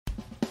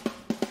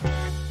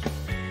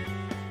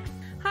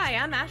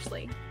I'm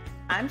Ashley.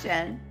 I'm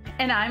Jen.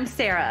 And I'm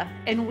Sarah.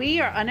 And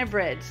we are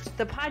Unabridged,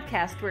 the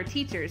podcast where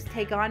teachers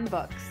take on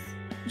books.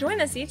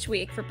 Join us each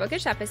week for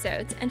bookish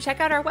episodes and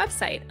check out our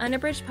website,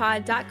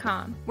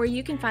 unabridgedpod.com, where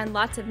you can find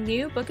lots of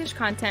new bookish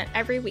content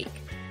every week.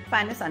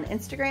 Find us on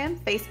Instagram,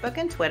 Facebook,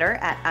 and Twitter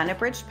at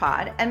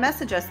UnabridgedPod and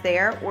message us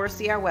there or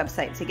see our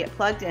website to get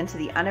plugged into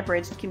the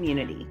Unabridged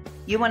community.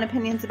 You want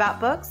opinions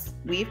about books?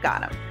 We've got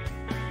them.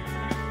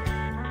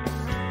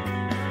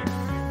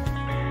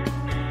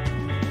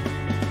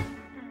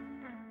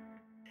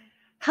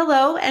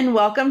 Hello and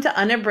welcome to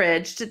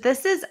Unabridged.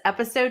 This is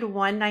episode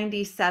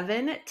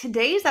 197.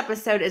 Today's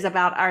episode is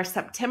about our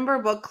September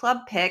book club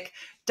pick,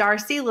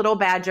 Darcie Little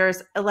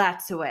Badger's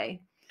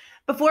ELATSOE.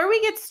 Before we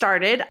get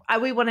started,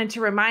 we wanted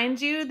to remind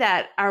you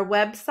that our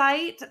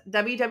website,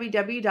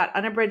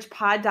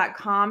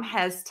 www.unabridgedpod.com,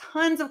 has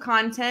tons of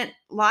content,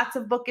 lots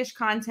of bookish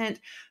content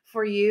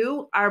for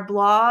you. Our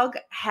blog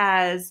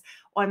has,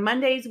 on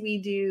Mondays, we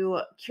do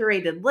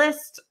curated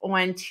lists.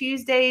 On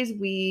Tuesdays,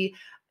 we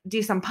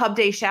do some pub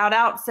day shout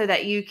outs so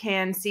that you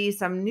can see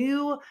some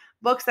new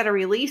books that are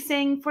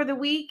releasing for the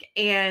week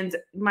and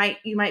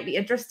you might be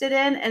interested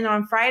in. And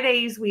on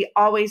Fridays, we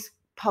always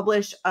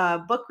publish a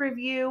book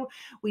review.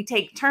 We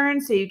take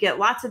turns, so you get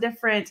lots of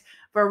different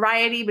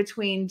variety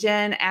between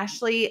Jen,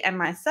 Ashley, and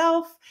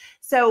myself.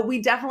 So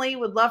we definitely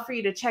would love for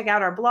you to check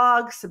out our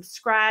blog,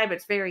 subscribe.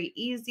 It's very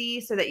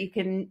easy so that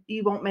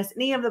you won't miss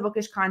any of the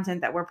bookish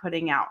content that we're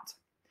putting out.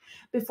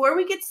 Before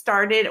we get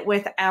started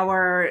with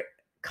our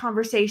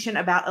conversation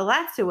about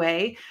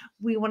ELATSOE,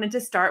 we wanted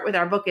to start with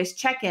our bookish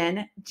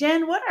check-in.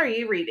 Jen, what are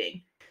you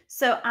reading?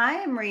 So I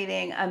am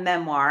reading a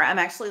memoir. I'm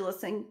actually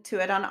listening to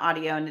it on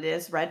audio, and it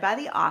is read by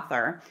the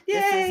author. Yay!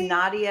 This is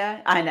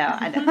Nadia. I know.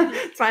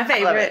 It's my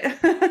favorite.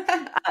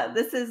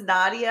 This is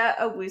Nadia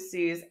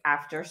Owusu's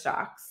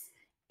Aftershocks.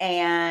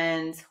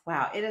 And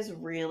wow, it is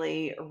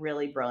really,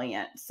 really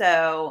brilliant.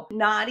 So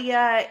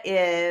Nadia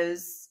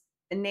is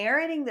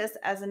narrating this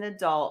as an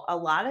adult. A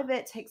lot of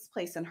it takes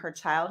place in her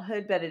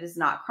childhood, but it is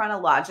not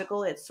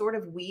chronological. It's sort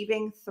of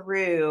weaving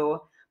through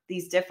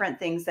these different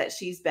things that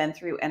she's been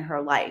through in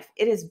her life.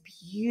 It is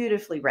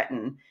beautifully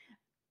written.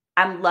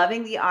 I'm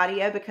loving the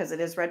audio because it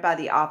is read by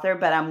the author,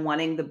 but I'm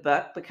wanting the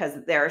book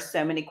because there are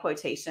so many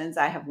quotations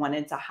I have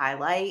wanted to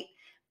highlight.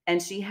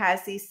 And she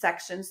has these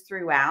sections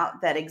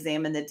throughout that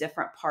examine the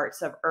different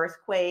parts of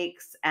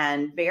earthquakes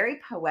and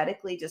very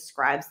poetically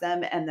describes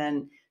them. And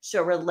then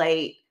she'll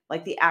relate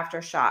like the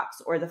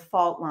aftershocks or the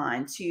fault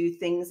line to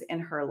things in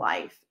her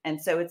life.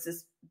 And so it's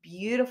this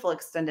beautiful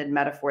extended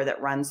metaphor that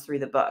runs through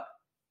the book.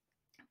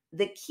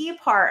 The key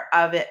part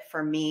of it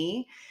for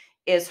me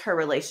is her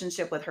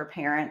relationship with her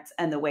parents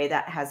and the way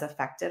that has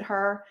affected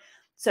her.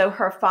 So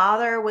her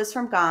father was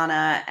from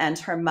Ghana and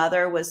her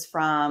mother was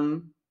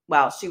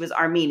she was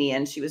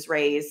Armenian. She was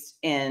raised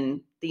in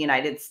the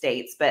United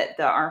States, but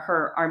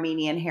her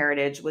Armenian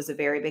heritage was a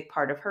very big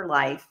part of her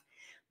life.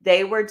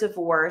 They were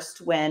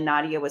divorced when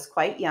Nadia was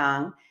quite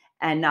young,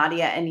 and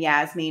Nadia and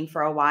Yasmin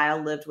for a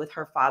while lived with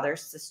her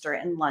father's sister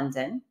in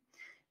London.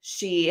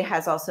 She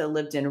has also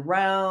lived in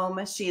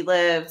Rome. She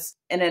lived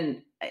in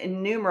an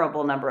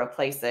innumerable number of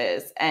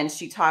places. And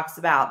she talks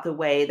about the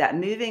way that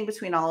moving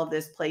between all of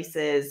those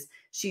places,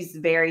 she's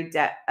very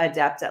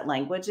adept at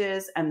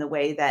languages and the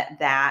way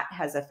that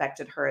has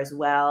affected her as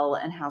well,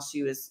 and how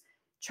she was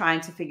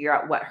trying to figure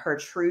out what her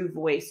true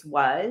voice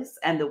was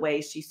and the way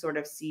she sort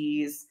of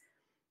sees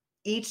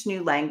each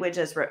new language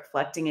as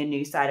reflecting a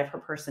new side of her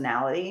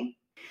personality.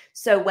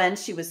 So when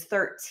she was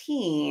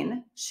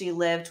 13, she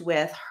lived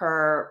with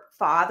her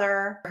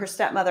father, her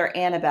stepmother,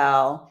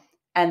 Annabelle,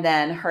 and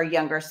then her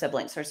younger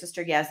siblings, her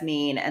sister,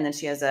 Yasmin, and then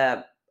she has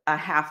a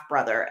half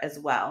brother as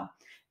well.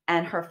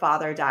 And her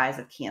father dies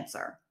of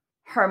cancer.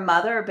 Her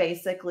mother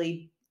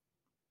basically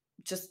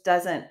just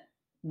doesn't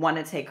want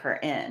to take her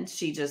in.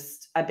 She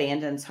just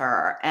abandons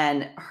her.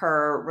 And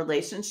her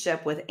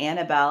relationship with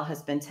Annabelle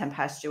has been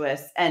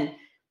tempestuous. And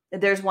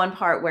there's one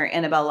part where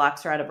Annabelle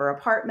locks her out of her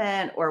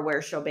apartment, or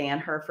where she'll ban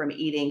her from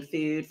eating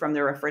food from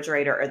the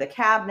refrigerator or the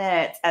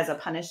cabinet as a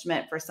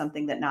punishment for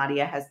something that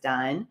Nadia has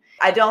done.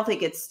 I don't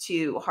think it's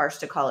too harsh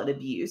to call it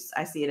abuse.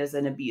 I see it as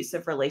an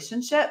abusive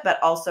relationship,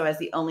 but also as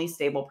the only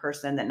stable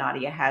person that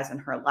Nadia has in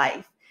her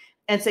life.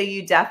 And so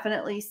you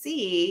definitely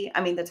see,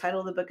 the title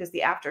of the book is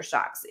The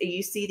Aftershocks.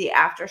 You see the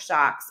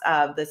aftershocks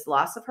of this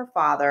loss of her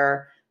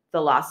father,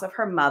 the loss of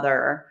her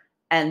mother,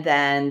 and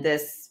then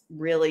this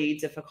really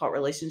difficult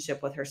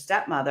relationship with her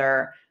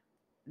stepmother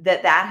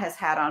that has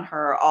had on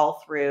her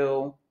all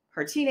through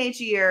her teenage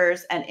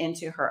years and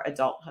into her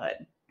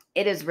adulthood.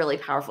 It is really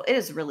powerful. It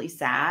is really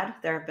sad.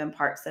 There have been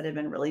parts that have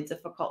been really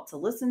difficult to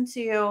listen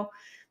to.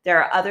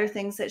 There are other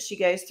things that she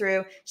goes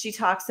through. She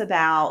talks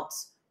about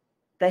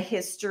the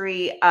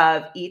history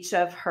of each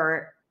of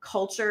her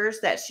cultures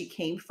that she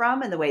came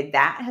from and the way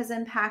that has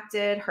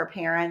impacted her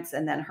parents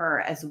and then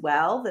her as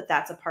well,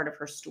 that's a part of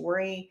her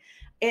story.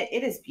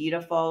 It is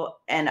beautiful.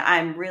 And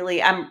I'm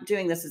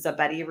doing this as a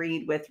buddy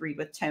read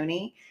with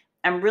Tony.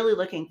 I'm really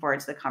looking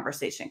forward to the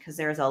conversation because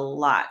there's a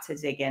lot to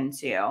dig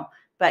into.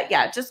 But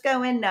yeah, just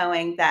go in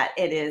knowing that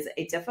it is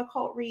a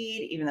difficult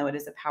read, even though it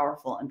is a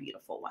powerful and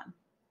beautiful one.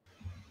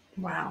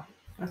 Wow.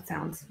 That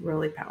sounds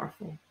really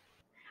powerful.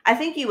 I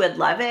think you would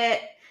love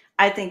it.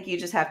 I think you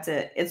just have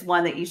to, it's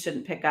one that you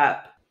shouldn't pick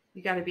up.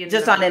 You got to be in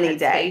just on any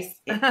day.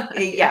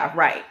 Yeah,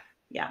 right.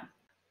 Yeah.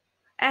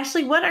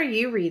 Ashley, what are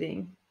you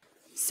reading?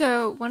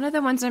 So one of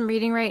the ones I'm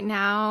reading right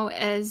now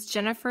is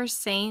Jennifer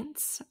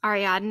Saint's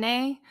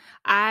Ariadne.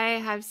 I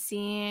have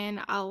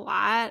seen a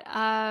lot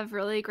of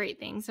really great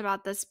things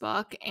about this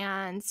book,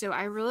 and so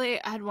I really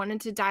had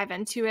wanted to dive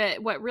into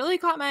it. What really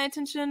caught my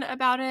attention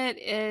about it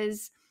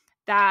is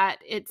that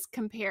it's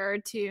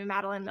compared to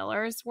Madeline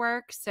Miller's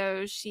work.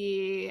 So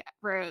she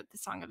wrote The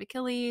Song of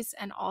Achilles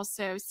and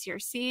also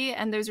Circe,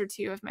 and those are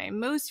two of my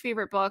most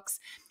favorite books.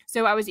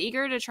 So I was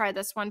eager to try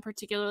this one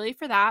particularly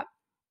for that.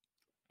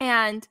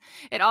 And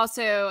it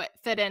also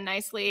fit in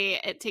nicely.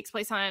 It takes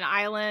place on an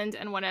island,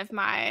 and one of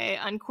my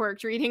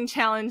Uncorked Reading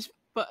Challenge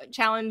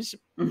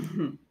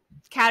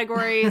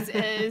categories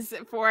is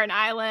for an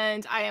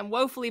island. I am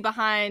woefully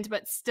behind,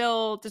 but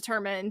still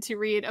determined to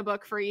read a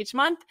book for each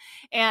month.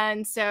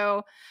 And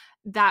so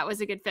that was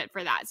a good fit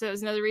for that. So it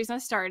was another reason I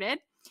started.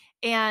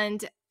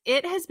 And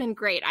it has been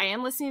great. I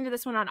am listening to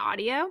this one on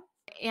audio,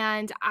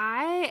 and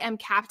I am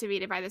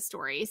captivated by the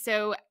story.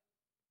 So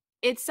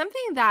it's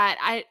something that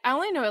I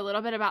only know a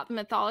little bit about the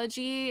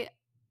mythology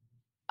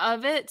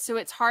of it, so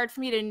it's hard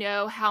for me to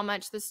know how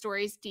much the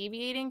story is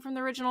deviating from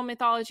the original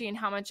mythology and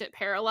how much it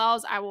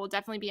parallels. I will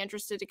definitely be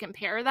interested to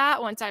compare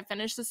that once I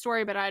finish the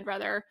story, but I'd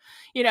rather,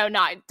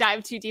 not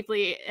dive too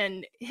deeply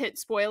and hit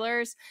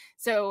spoilers.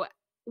 So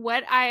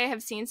what I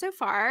have seen so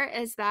far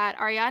is that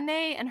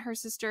Ariadne and her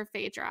sister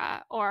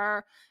Phaedra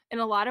are, in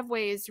a lot of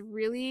ways,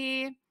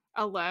 really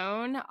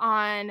alone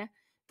on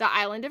the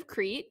island of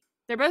Crete.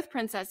 They're both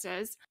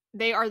princesses.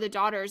 They are the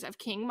daughters of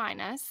King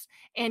Minos,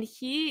 and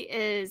he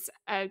is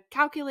a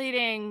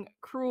calculating,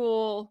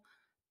 cruel,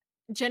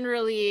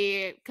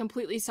 generally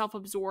completely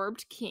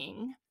self-absorbed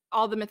king.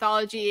 All the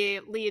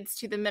mythology leads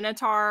to the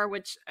Minotaur,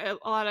 which a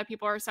lot of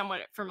people are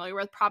somewhat familiar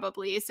with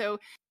probably. So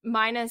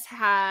Minos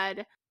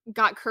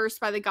got cursed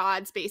by the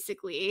gods,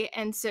 basically.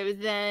 And so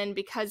then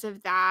because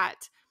of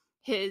that,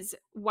 his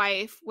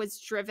wife was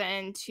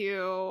driven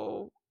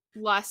to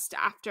lust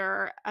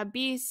after a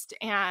beast,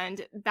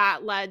 and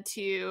that led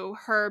to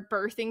her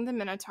birthing the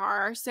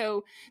Minotaur.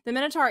 So the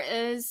Minotaur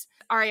is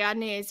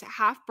Ariadne's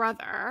half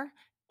brother,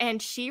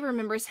 and she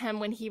remembers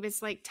him when he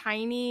was like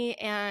tiny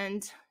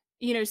and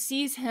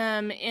sees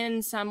him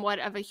in somewhat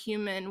of a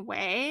human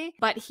way,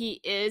 but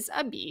he is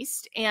a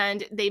beast,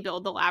 and they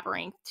build the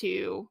labyrinth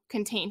to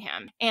contain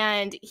him,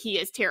 and he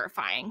is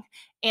terrifying.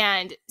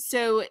 And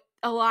so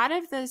a lot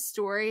of the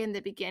story in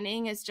the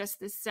beginning is just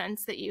the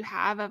sense that you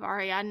have of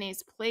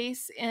Ariadne's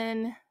place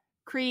in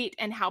Crete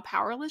and how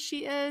powerless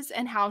she is,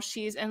 and how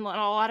she's in a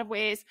lot of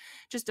ways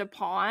just a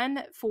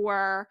pawn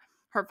for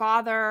her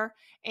father,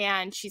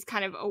 and she's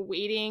kind of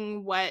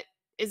awaiting what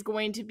is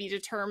going to be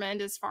determined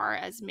as far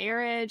as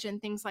marriage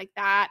and things like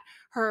that.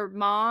 Her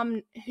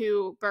mom,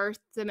 who birthed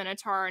the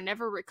Minotaur,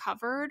 never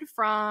recovered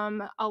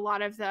from a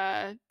lot of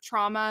the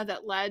trauma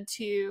that led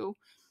to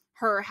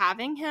her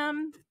having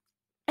him.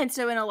 And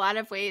so in a lot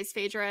of ways,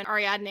 Phaedra and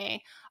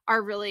Ariadne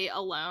are really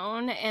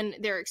alone in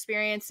their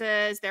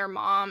experiences. Their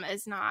mom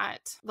is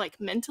not like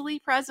mentally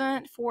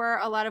present for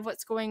a lot of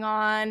what's going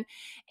on,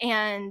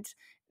 and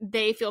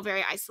they feel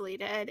very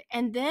isolated.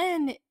 And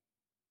then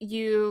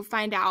you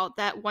find out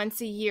that once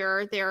a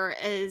year there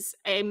is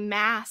a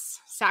mass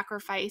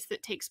sacrifice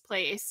that takes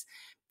place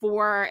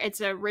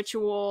it's a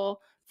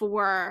ritual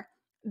for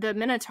the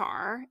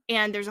Minotaur,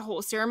 and there's a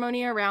whole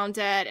ceremony around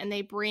it, and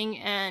they bring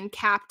in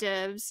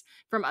captives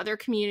from other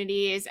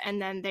communities,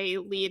 and then they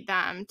lead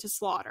them to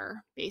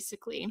slaughter,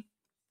 basically.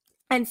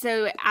 And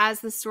so as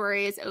the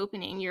story is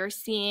opening, you're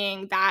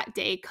seeing that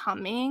day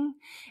coming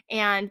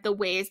and the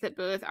ways that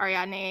both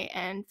Ariadne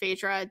and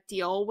Phaedra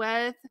deal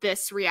with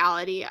this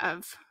reality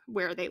of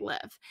where they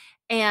live.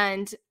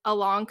 And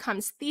along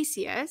comes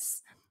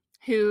Theseus,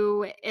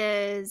 who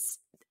is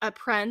a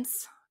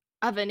prince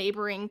of a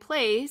neighboring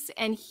place,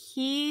 and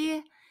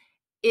he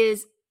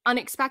is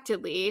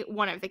unexpectedly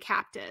one of the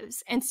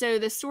captives. And so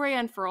the story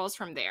unfurls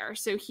from there.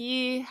 So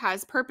he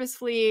has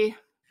purposefully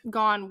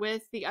gone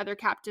with the other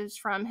captives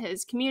from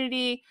his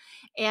community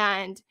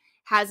and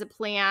has a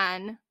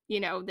plan,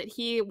 that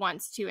he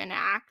wants to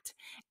enact.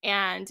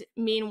 And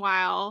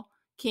meanwhile,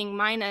 King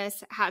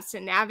Minos has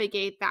to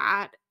navigate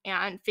that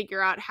and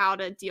figure out how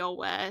to deal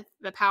with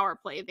the power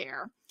play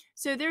there.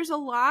 So there's a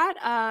lot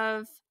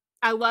of,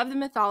 I love the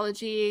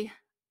mythology.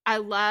 I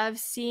love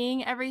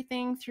seeing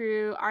everything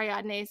through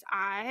Ariadne's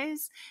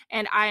eyes,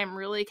 and I am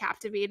really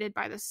captivated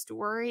by the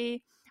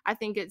story. I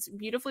think it's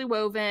beautifully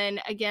woven.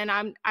 Again,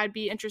 I'd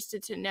be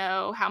interested to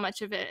know how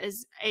much of it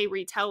is a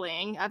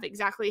retelling of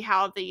exactly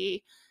how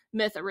the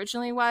myth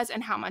originally was,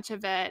 and how much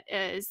of it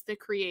is the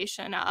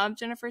creation of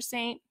Jennifer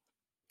Saint.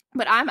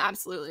 But I'm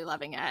absolutely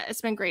loving it.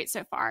 It's been great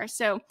so far.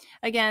 So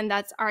again,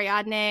 that's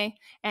Ariadne,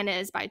 and it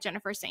is by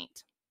Jennifer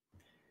Saint.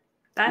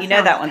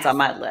 That one's on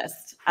my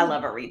list. I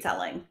love a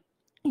retelling.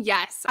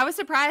 Yes. I was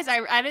surprised.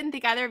 I didn't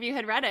think either of you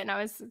had read it, and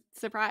I was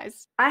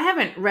surprised. I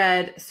haven't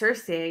read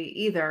Circe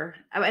either.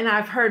 And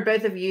I've heard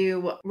both of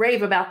you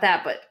rave about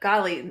that, but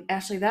golly,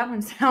 Ashley, that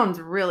one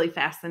sounds really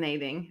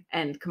fascinating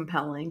and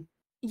compelling.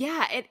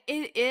 Yeah, it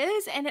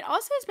is. And it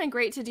also has been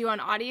great to do on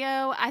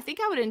audio. I think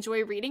I would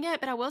enjoy reading it,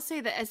 but I will say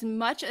that as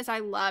much as I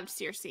loved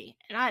Circe,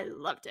 and I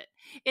loved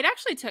it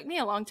actually took me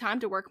a long time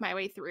to work my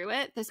way through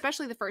it,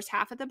 especially the first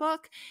half of the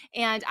book.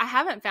 And I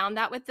haven't found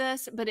that with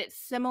this, but it's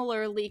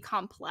similarly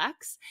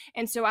complex.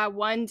 And so I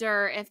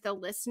wonder if the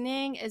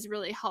listening is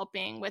really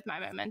helping with my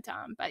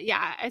momentum. But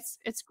yeah,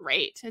 it's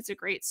great. It's a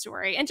great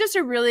story. And just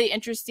a really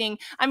interesting,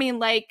 I mean,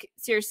 like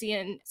Circe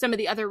and some of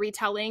the other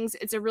retellings,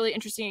 it's a really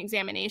interesting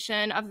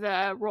examination of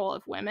the role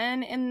of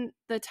women in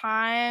the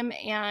time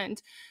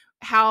and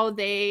how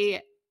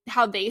they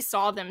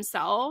saw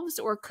themselves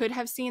or could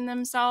have seen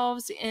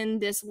themselves in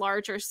this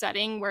larger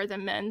setting where the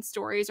men's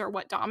stories are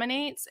what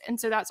dominates. And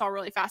so that's all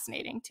really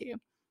fascinating too.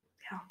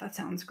 Yeah, that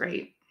sounds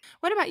great.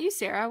 What about you,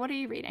 Sarah? What are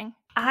you reading?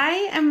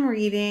 I am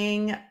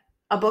reading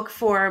a book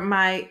for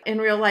my In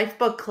Real Life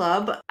book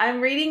club.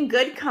 I'm reading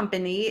Good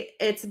Company.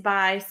 It's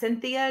by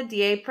Cynthia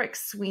D'Aprix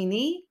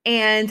Sweeney,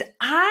 and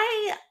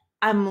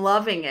I'm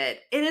loving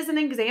it. It is an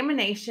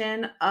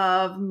examination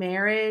of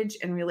marriage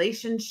and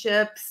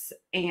relationships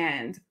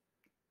and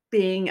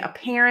being a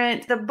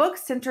parent. The book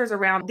centers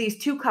around these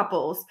two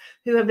couples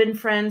who have been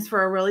friends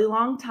for a really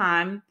long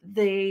time.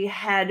 They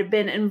had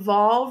been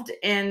involved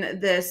in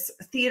this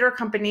theater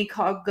company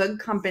called Good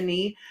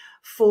Company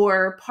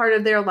for part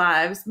of their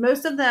lives.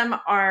 Most of them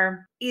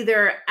are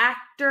either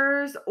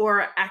actors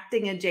or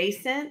acting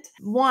adjacent.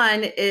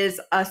 One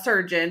is a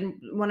surgeon.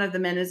 One of the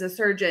men is a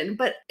surgeon,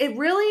 but it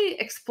really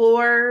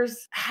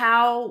explores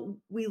how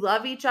we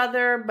love each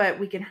other, but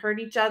we can hurt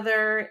each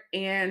other.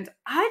 And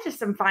I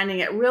just am finding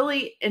it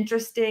really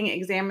interesting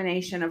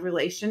examination of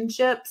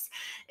relationships.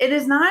 It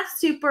is not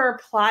super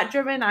plot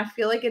driven. I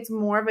feel like it's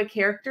more of a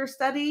character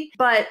study,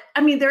 but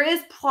I mean, there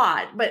is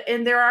plot,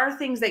 and there are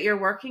things that you're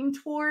working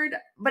toward,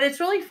 but it's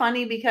really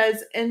funny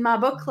because in my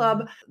book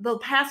club, the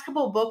past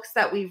couple books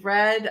that we've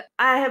read,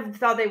 I have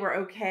thought they were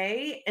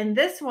okay. And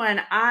this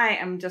one I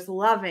am just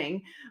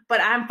loving,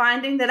 but I'm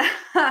finding that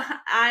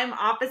I'm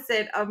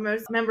opposite of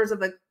most members of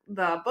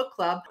the book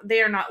club.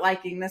 They are not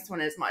liking this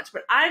one as much,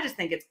 but I just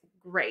think it's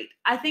great.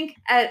 I think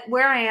at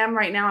where I am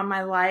right now in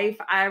my life,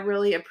 I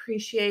really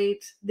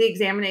appreciate the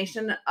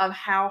examination of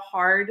how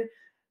hard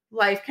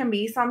life can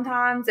be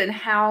sometimes and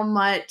how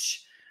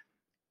much,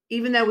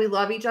 even though we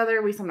love each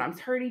other, we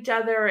sometimes hurt each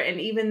other. And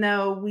even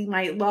though we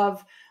might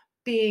love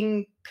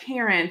being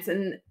parents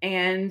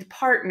and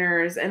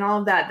partners and all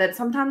of that, that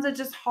sometimes it's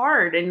just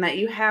hard and that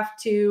you have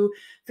to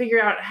figure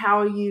out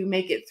how you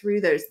make it through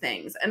those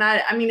things. And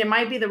I mean, it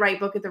might be the right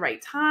book at the right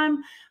time,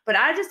 but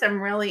I just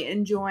am really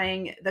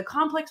enjoying the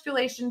complex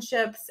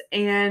relationships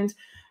and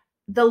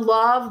the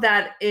love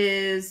that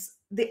is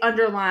the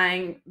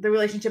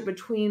relationship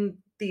between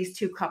these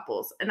two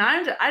couples. And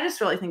I just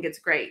really think it's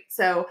great.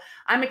 So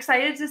I'm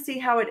excited to see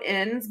how it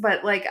ends.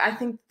 But like, I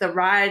think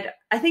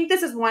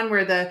this is one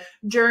where the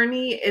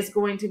journey is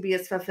going to be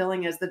as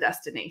fulfilling as the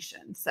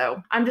destination.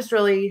 So I'm just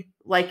really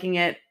liking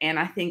it. And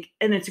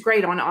it's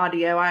great on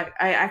audio. I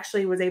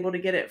actually was able to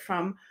get it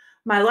from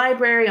my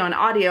library on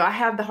audio. I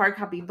have the hard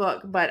copy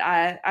book, but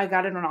I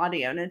got it on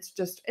audio and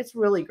it's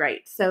really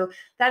great. So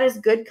that is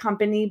Good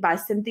Company by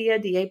Cynthia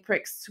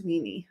D'Aprix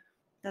Sweeney.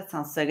 That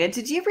sounds so good.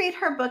 Did you read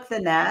her book, The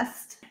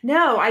Nest?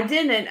 No, I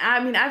didn't.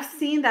 I mean, I've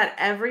seen that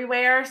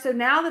everywhere. So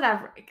now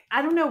that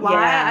I don't know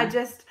why, Yeah. I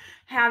just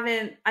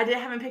haven't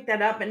picked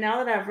that up. But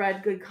now that I've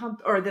read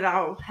that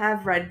I'll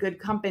have read Good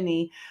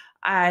Company,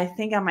 I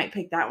think I might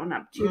pick that one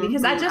up too,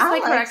 because I just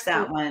like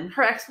that one.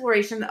 Her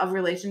exploration of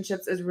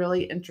relationships is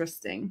really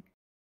interesting.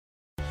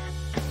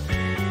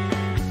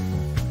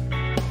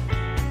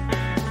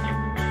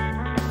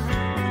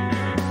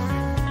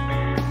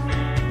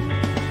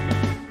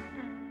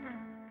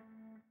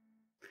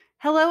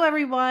 Hello,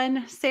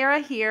 everyone. Sarah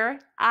here.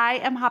 I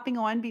am hopping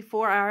on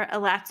before our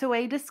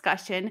ELATSOE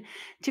discussion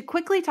to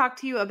quickly talk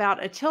to you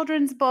about a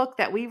children's book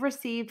that we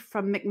received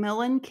from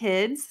Macmillan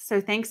Kids. So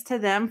thanks to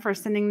them for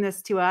sending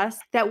this to us,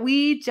 that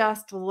we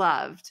just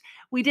loved.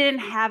 We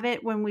didn't have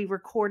it when we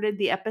recorded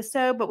the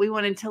episode, but we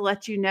wanted to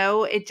let you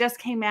know it just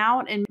came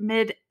out in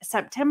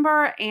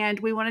mid-September, and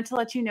we wanted to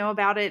let you know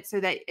about it so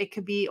that it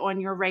could be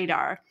on your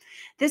radar.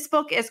 This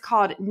book is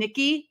called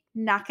Nikki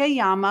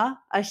Nakayama,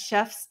 A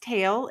Chef's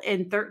Tale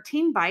in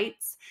 13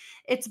 Bites.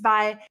 It's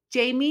by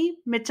Jamie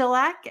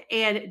Michalak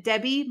and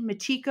Debbie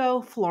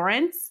Michiko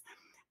Florence.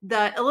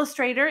 The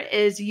illustrator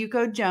is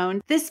Yuko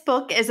Jones. This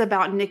book is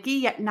about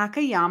Nikki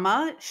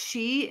Nakayama.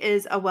 She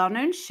is a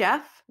well-known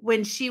chef.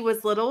 When she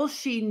was little,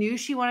 she knew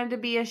she wanted to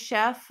be a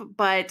chef,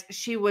 but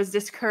she was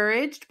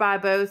discouraged by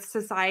both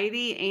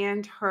society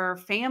and her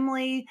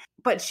family.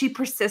 But she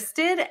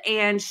persisted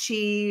and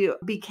she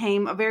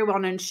became a very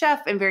well-known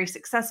chef and very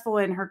successful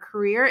in her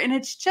career. And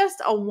it's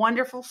just a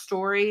wonderful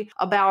story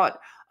about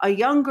a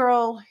young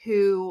girl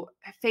who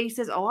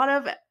faces a lot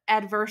of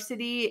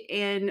adversity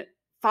and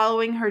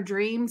following her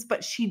dreams,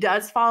 but she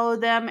does follow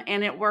them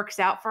and it works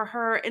out for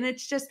her. And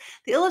it's just,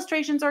 the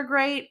illustrations are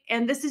great.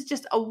 And this is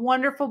just a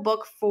wonderful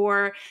book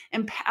for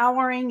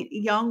empowering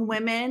young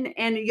women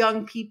and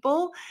young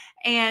people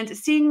and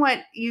seeing what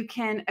you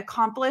can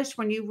accomplish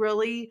when you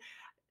really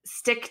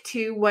stick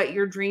to what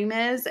your dream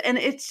is. And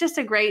it's just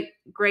a great,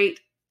 great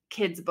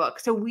kids book.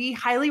 So we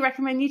highly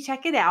recommend you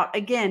check it out.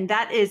 Again,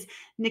 that is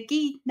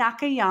Nikki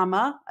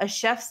Nakayama, A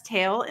Chef's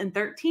Tale in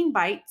 13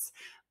 Bites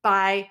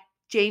by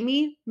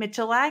Jamie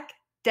Michalak,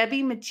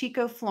 Debbie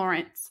Machiko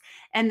Florence,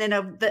 and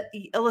then the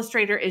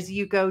illustrator is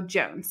Yuko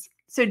Jones.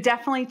 So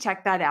definitely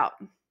check that out.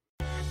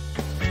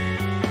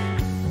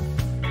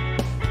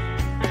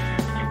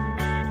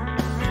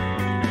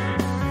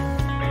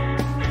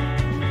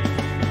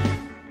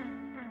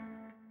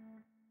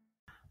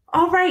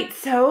 All right,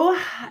 so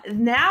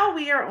now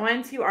we are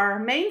on to our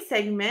main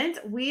segment.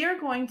 We are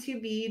going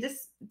to be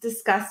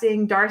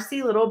discussing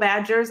Darcie Little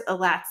Badger's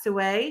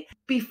ELATSOE.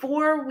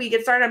 Before we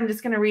get started, I'm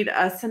just going to read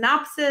a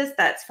synopsis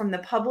that's from the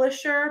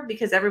publisher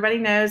because everybody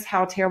knows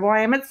how terrible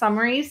I am at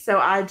summaries. So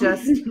I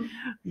just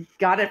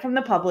got it from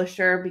the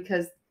publisher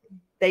because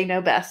they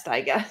know best,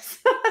 I guess.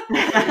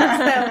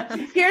 So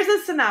here's a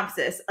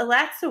synopsis.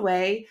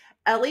 ELATSOE,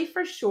 Ellie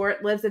for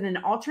short, lives in an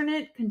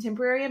alternate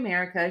contemporary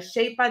America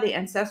shaped by the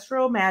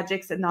ancestral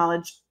magics and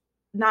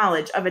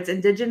knowledge of its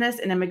indigenous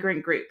and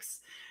immigrant groups.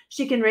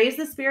 She can raise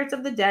the spirits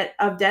of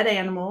dead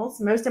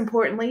animals, most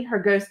importantly, her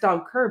ghost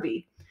dog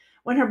Kirby.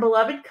 When her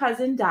beloved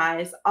cousin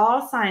dies,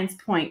 all signs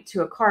point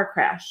to a car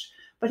crash,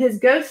 but his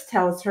ghost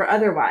tells her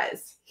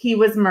otherwise. He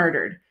was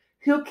murdered.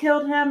 Who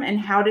killed him and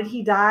how did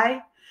he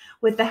die?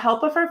 With the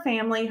help of her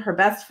family, her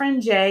best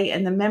friend Jay,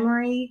 and the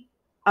memory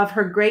of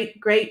her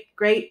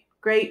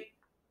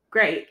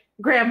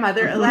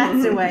great-great-great-great-grandmother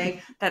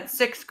ELATSOE, that's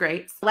 6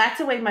 greats,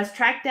 ELATSOE must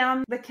track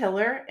down the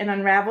killer and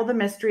unravel the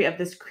mystery of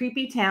this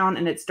creepy town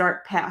and its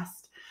dark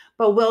past.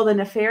 But will the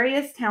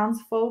nefarious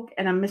townsfolk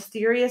and a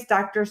mysterious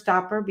doctor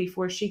stop her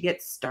before she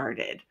gets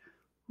started?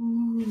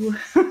 Ooh.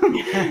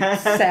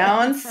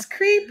 Sounds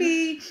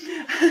creepy.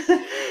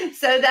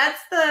 So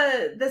that's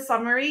the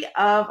summary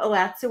of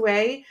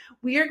ELATSOE.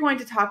 We are going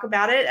to talk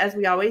about it as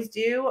we always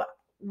do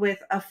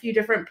with a few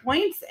different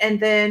points, and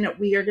then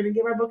we are going to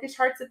give our bookish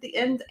hearts at the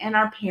end and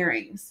our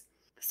pairings.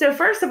 So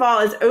first of all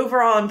is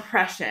overall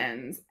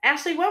impressions.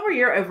 Ashley, what were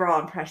your overall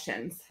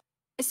impressions?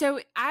 So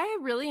I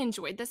really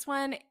enjoyed this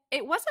one.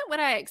 It wasn't what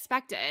I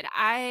expected.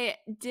 I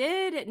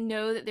did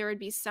know that there would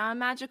be some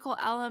magical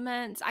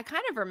elements. I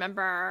kind of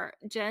remember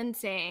Jen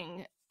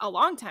saying a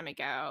long time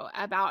ago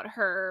about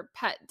her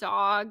pet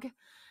dog,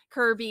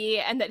 Kirby,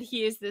 and that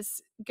he is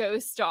this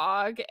ghost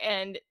dog.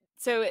 And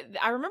so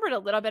I remembered a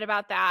little bit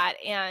about that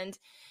and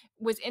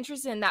was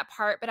interested in that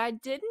part, but I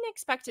didn't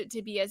expect it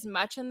to be as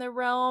much in the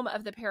realm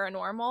of the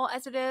paranormal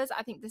as it is.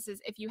 I think this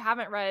is, if you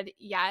haven't read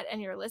yet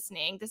and you're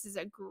listening, this is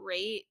a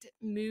great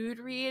mood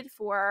read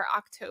for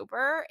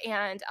October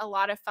and a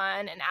lot of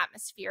fun and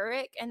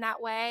atmospheric in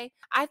that way.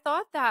 I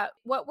thought that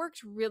what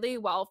worked really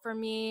well for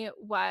me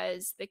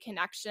was the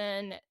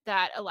connection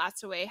that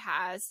ELATSOE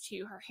has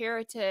to her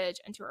heritage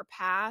and to her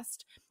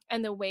past,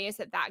 and the ways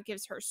that that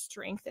gives her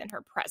strength in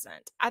her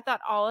present. I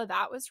thought all of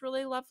that was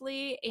really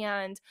lovely.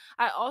 And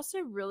I also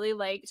really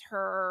liked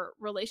her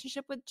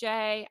relationship with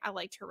Jay. I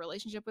liked her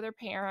relationship with her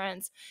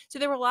parents. So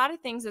there were a lot of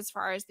things as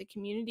far as the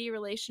community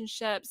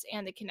relationships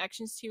and the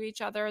connections to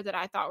each other that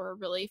I thought were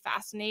really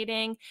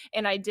fascinating.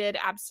 And I did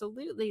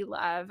absolutely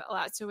love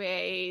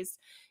ELATSOE's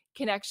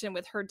connection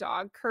with her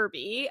dog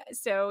Kirby.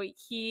 So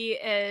he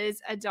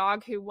is a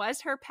dog who was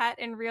her pet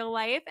in real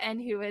life and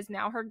who is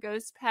now her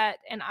ghost pet,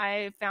 and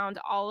I found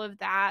all of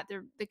that,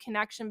 the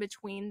connection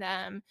between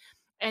them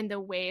and the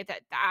way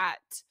that that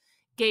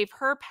gave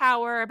her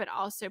power but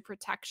also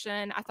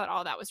protection. I thought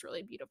all that was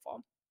really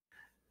beautiful.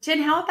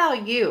 Jen, how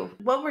about you?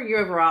 What were your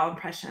overall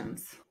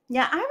impressions?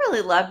 Yeah, I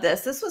really loved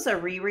this. This was a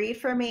reread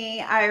for me.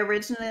 I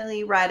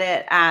originally read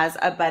it as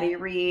a buddy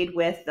read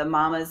with the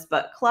Mama's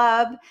Book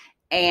Club.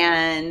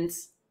 And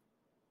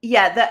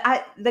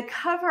yeah, the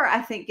cover, I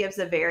think, gives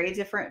a very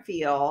different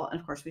feel. And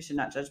of course, we should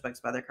not judge books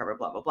by their cover,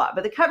 blah, blah, blah.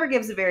 But the cover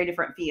gives a very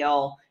different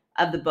feel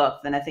of the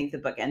book than I think the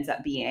book ends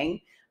up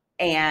being.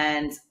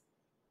 And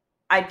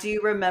I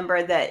do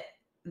remember that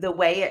the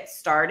way it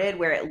started,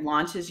 where it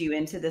launches you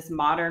into this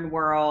modern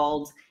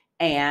world,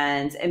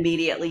 and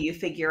immediately you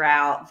figure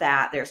out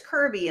that there's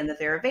Kirby and that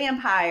there are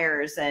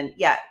vampires. And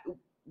yeah,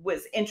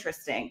 was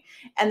interesting.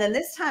 And then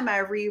this time I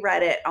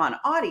reread it on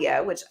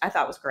audio, which I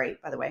thought was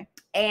great, by the way.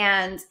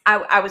 And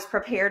I was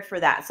prepared for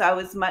that. So I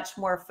was much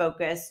more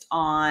focused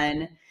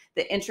on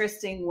the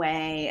interesting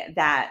way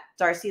that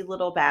Darcie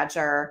Little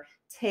Badger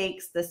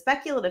takes the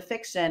speculative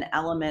fiction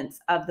elements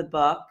of the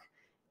book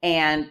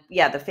and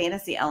the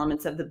fantasy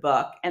elements of the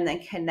book, and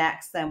then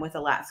connects them with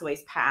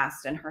ELATSOE's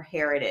past and her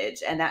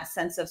heritage and that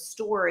sense of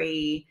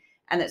story,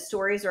 and that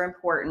stories are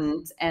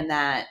important, and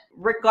that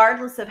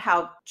regardless of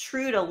how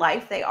true to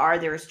life they are,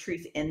 there is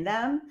truth in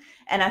them.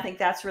 And I think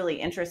that's really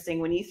interesting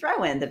when you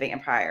throw in the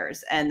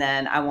vampires. And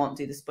then I won't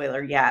do the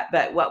spoiler yet,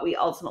 but what we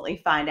ultimately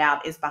find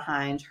out is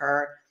behind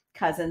her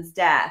cousin's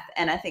death.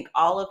 And I think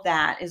all of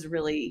that is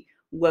really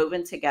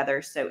woven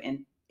together so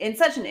in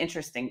such an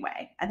interesting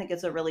way. I think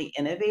it's a really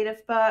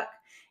innovative book.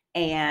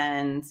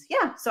 And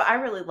yeah, so I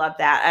really love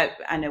that.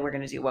 I know we're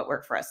going to do what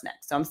worked for us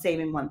next, so I'm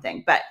saving one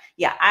thing. But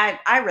yeah,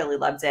 I really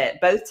loved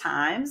it both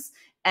times.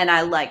 And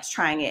I liked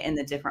trying it in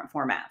the different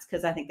formats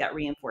because I think that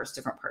reinforced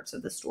different parts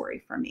of the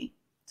story for me.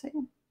 So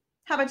yeah.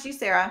 How about you,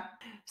 Sarah?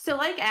 So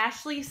like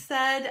Ashley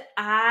said,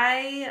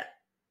 I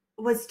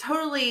was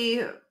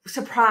totally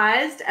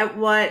surprised at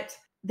what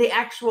the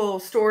actual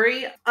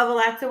story of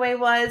ELATSOE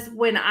was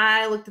when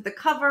I looked at the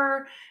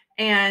cover,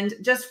 and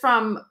just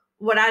from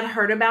what I'd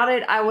heard about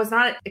it, I was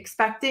not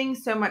expecting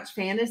so much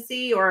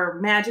fantasy or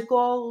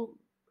magical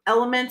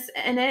elements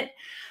in it.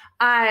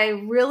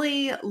 I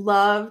really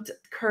loved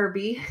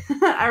Kirby.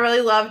 I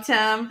really loved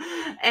him,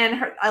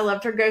 and I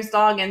loved her ghost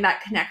dog and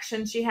that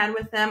connection she had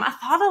with them. I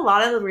thought a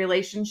lot of the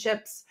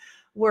relationships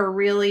were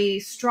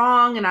really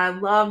strong, and I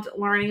loved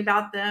learning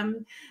about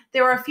them.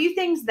 There were a few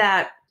things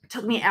that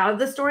took me out of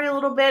the story a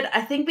little bit.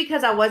 I think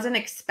because I wasn't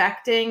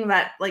expecting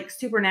that like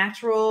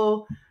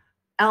supernatural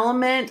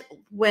element.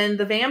 When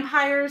the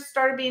vampires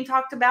started being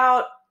talked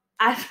about,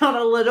 I felt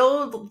a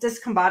little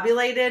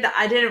discombobulated.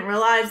 I didn't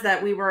realize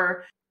that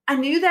I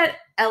knew that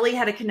Ellie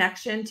had a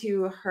connection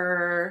to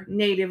her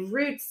native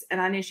roots, and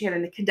I knew she had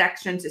a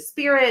connection to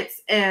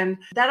spirits, and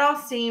that all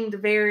seemed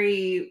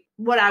very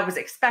what I was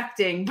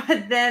expecting.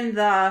 But then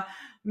the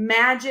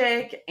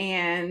magic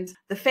and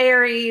the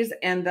fairies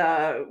and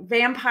the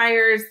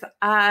vampires,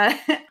 I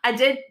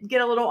did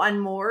get a little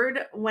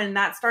unmoored when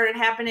that started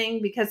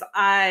happening because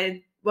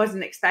I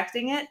wasn't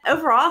expecting it.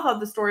 Overall, I thought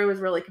the story was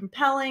really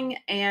compelling,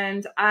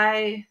 and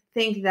I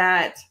think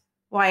that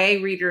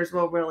YA readers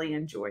will really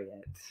enjoy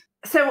it.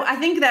 So I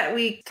think that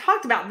we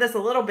talked about this a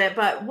little bit,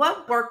 but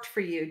what worked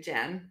for you,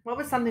 Jen? What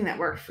was something that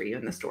worked for you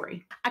in the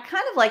story? I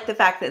kind of like the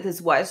fact that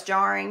this was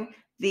jarring.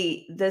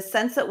 The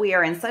sense that we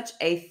are in such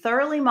a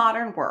thoroughly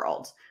modern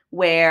world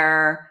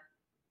where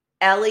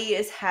Ellie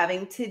is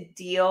having to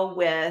deal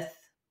with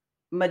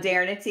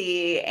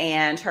modernity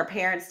and her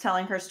parents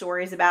telling her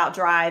stories about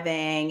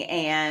driving,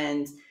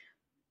 and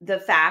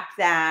the fact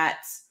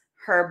that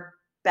her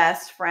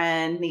best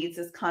friend needs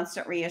this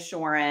constant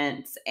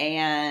reassurance,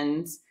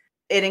 and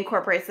it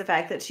incorporates the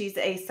fact that she's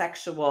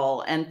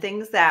asexual and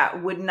things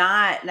that would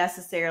not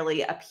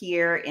necessarily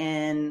appear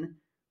in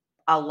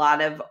a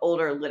lot of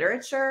older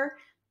literature,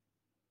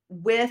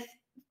 with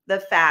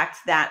the fact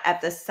that at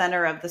the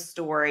center of the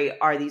story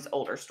are these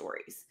older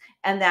stories,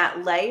 and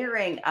that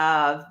layering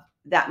of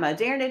that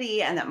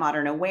modernity and that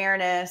modern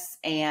awareness.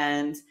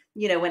 And,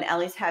 when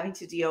Ellie's having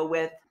to deal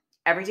with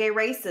everyday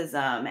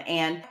racism.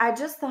 And I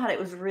just thought it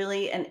was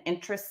really an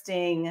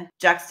interesting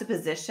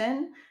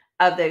juxtaposition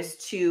of those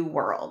two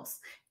worlds.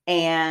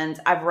 And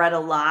I've read a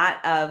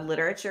lot of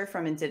literature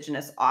from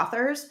Indigenous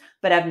authors,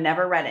 but I've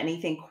never read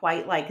anything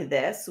quite like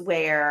this,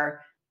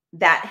 where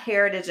that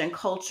heritage and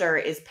culture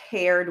is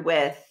paired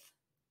with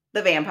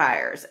the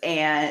vampires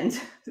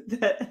and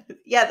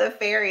the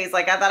fairies.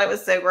 Like, I thought it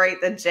was so great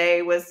that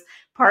Jay was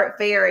part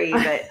fairy,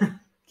 but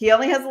he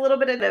only has a little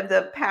bit of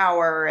the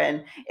power.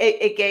 And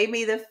it gave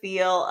me the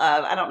feel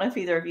of, I don't know if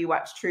either of you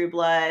watched True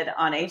Blood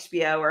on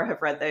HBO or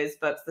have read those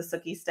books, the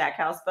Sookie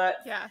Stackhouse books.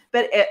 Yeah.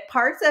 But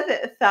parts of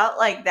it felt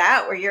like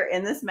that, where you're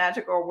in this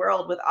magical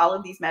world with all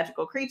of these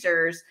magical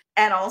creatures.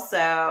 And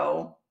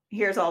also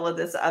here's all of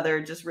this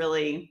other just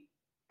really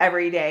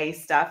everyday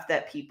stuff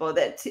that people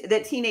that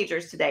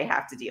teenagers today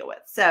have to deal with.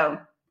 So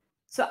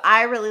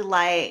I really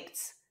liked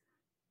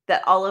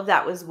that all of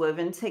that was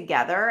woven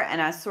together,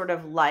 and I sort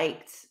of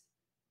liked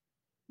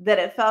that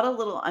it felt a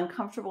little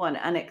uncomfortable and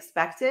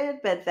unexpected,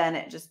 but then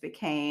it just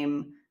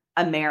became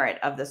a merit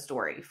of the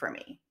story for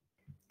me.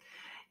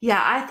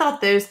 Yeah, I thought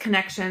those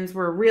connections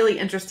were really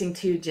interesting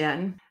too,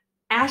 Jen.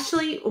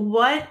 Ashley,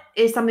 what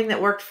is something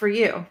that worked for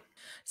you?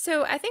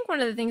 So I think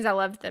one of the things I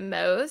loved the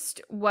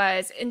most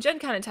was, and Jen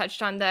kind of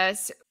touched on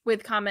this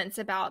with comments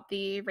about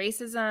the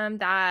racism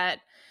that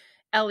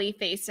Ellie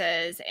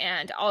faces,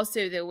 and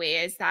also the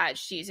ways that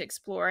she's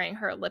exploring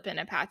her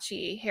Lipan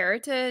Apache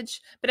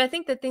heritage. But I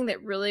think the thing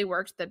that really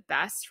worked the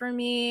best for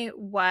me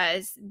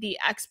was the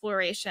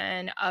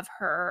exploration of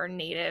her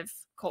native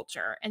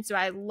culture. And so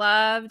I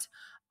loved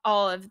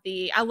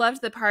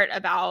the part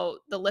about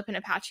the Lipan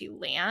Apache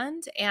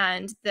land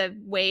and the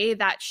way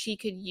that she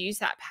could use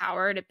that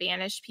power to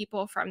banish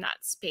people from that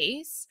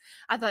space.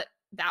 I thought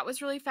that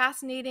was really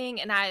fascinating.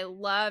 And I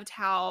loved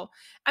how,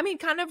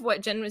 kind of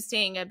what Jen was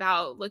saying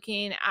about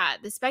looking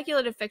at the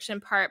speculative fiction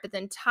part, but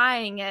then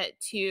tying it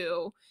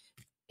to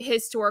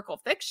historical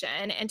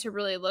fiction and to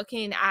really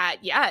looking at,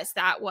 yes,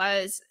 that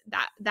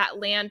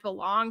land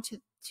belonged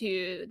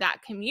to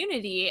that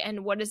community,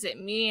 and what does it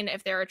mean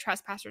if there are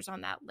trespassers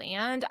on that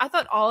land. I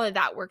thought all of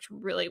that worked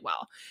really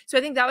well. So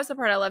I think that was the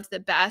part I loved the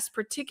best.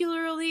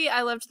 Particularly,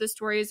 I loved the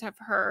stories of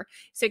her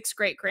 6th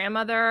great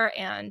grandmother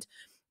and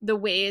the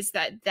ways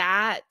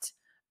that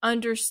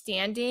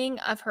understanding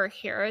of her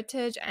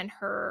heritage and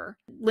her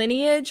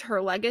lineage,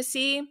 her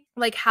legacy,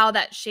 like how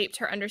that shaped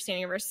her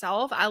understanding of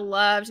herself. I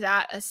loved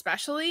that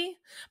especially.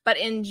 But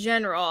in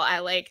general, I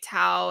liked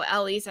how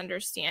Ellie's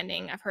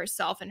understanding of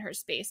herself and her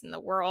space in the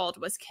world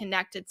was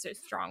connected so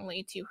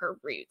strongly to her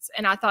roots.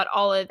 And I thought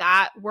all of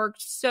that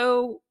worked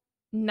so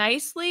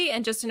nicely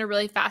and just in a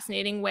really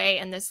fascinating way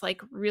in this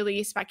like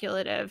really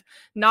speculative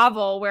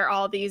novel where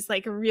all these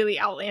like really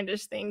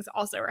outlandish things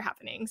also are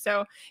happening.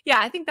 So yeah,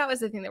 I think that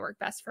was the thing that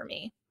worked best for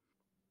me.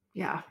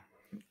 Yeah,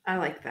 I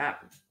like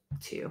that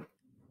too.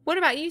 What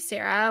about you,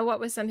 Sarah? What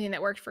was something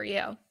that worked for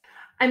you?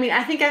 I mean,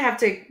 I think I have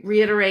to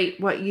reiterate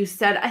what you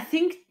said. I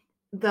think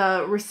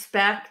the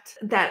respect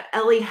that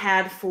Ellie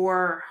had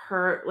for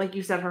her, like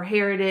you said, her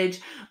heritage,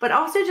 but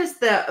also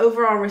just the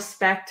overall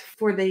respect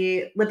for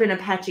the Lipan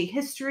Apache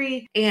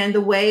history and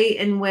the way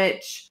in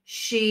which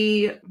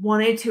she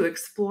wanted to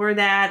explore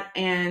that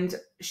and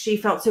she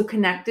felt so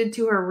connected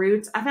to her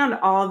roots. I found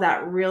all of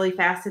that really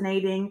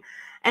fascinating.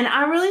 And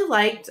I really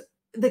liked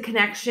the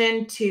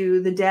connection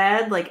to the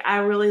dead. Like, I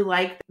really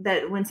like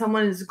that when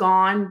someone is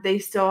gone, they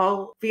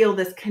still feel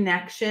this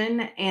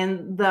connection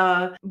and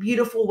the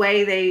beautiful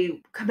way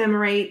they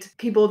commemorate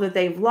people that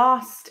they've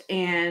lost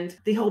and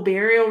the whole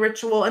burial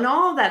ritual and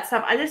all of that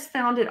stuff. I just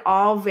found it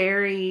all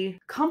very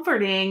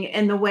comforting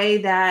in the way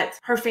that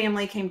her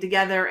family came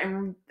together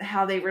and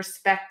how they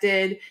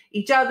respected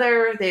each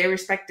other. They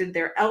respected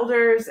their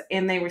elders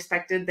and they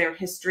respected their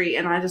history.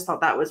 And I just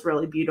thought that was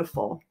really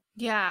beautiful.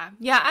 Yeah,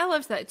 I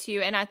loved that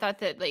too. And I thought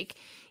that like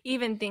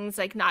even things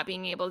like not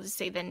being able to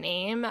say the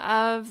name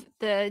of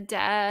the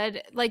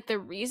dead, like the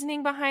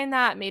reasoning behind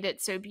that made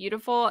it so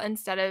beautiful.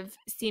 Instead of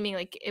seeming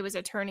like it was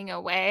a turning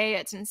away,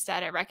 it's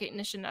instead a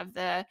recognition of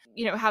the,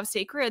 you know, how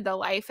sacred the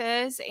life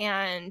is.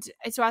 And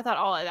so I thought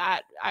all of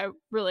that, I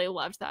really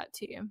loved that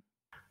too.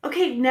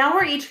 Okay, now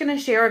we're each going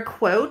to share a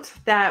quote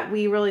that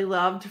we really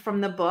loved from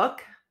the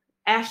book.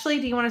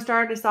 Ashley, do you want to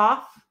start us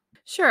off?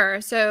 Sure.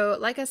 So,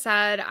 like I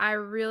said, I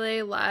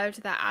really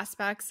loved the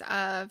aspects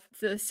of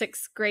the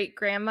sixth great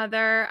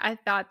grandmother. I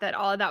thought that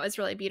all of that was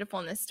really beautiful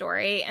in this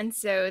story. And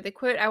so, the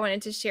quote I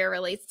wanted to share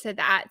relates to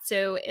that.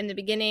 So, in the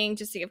beginning,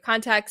 just to give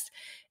context,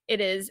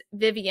 it is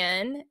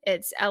Vivian,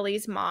 it's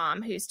Ellie's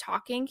mom, who's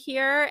talking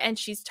here. And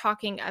she's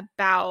talking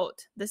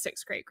about the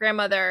sixth great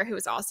grandmother, who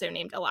was also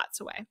named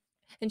ELATSOE.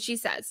 And she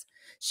says,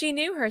 she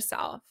knew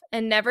herself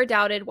and never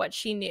doubted what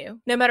she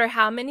knew. No matter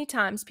how many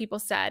times people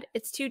said,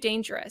 it's too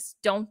dangerous,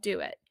 don't do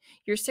it.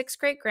 Your sixth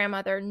great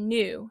grandmother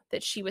knew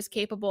that she was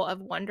capable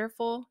of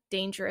wonderful,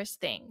 dangerous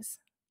things.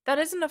 That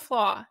isn't a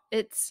flaw,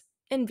 it's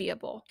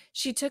enviable.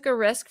 She took a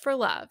risk for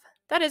love.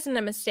 That isn't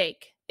a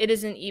mistake. It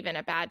isn't even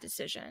a bad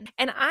decision.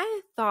 And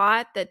I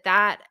thought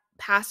that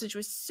passage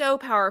was so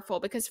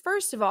powerful because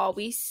first of all,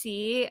 we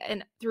see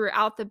and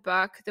throughout the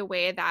book the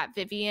way that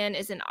Vivian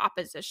is in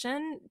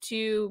opposition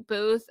to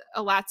both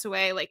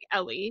ELATSOE, like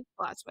Ellie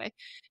ELATSOE,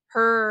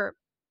 her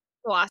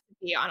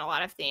philosophy on a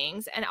lot of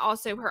things, and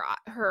also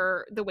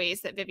her the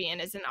ways that Vivian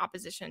is in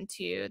opposition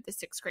to the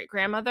sixth great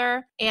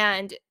grandmother.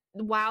 And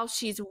while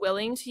she's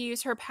willing to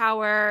use her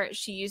power,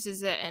 she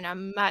uses it in a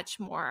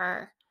much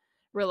more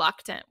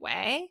reluctant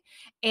way.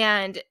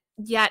 And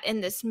yet in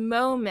this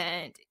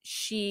moment,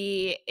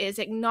 she is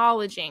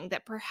acknowledging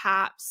that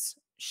perhaps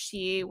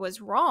she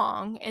was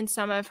wrong in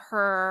some of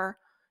her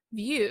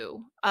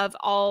view of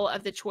all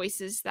of the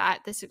choices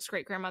that the sixth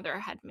great grandmother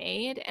had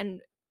made,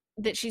 and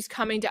that she's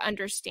coming to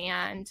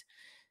understand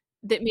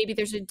that maybe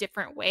there's a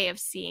different way of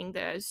seeing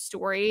those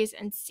stories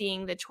and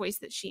seeing the choice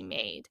that she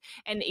made.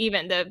 And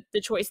even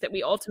the choice that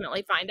we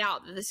ultimately find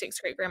out that the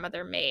sixth great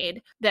grandmother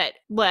made that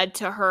led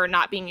to her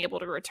not being able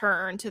to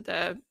return to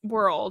the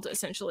world,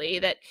 essentially,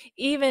 that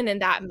even in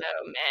that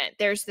moment,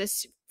 there's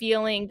this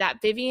feeling that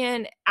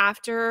Vivian,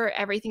 after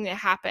everything that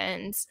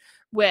happens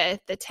with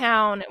the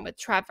town and with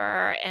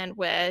Trevor and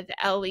with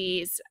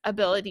Ellie's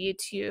ability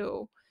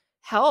to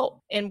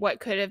help in what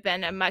could have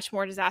been a much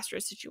more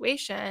disastrous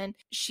situation,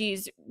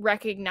 she's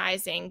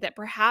recognizing that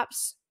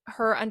perhaps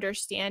her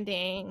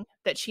understanding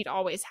that she'd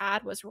always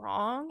had was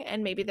wrong,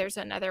 and maybe there's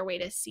another way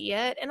to see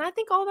it. And I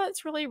think all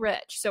that's really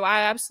rich. So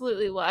I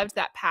absolutely loved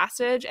that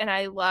passage, and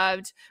I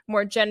loved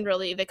more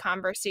generally the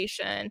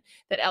conversation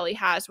that Ellie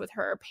has with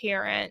her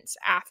parents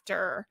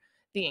after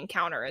the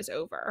encounter is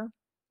over.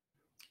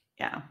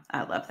 Yeah,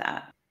 I love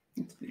that.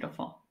 It's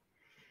beautiful.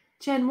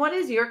 Jen, what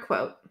is your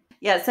quote?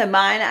 Yeah, so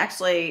mine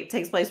actually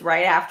takes place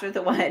right after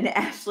the one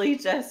Ashley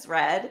just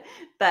read.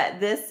 But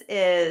this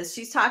is,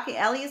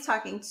 Ellie is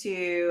talking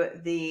to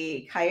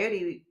the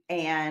coyote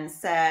and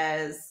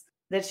says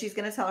that she's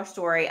going to tell her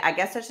story. I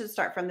guess I should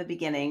start from the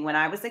beginning. When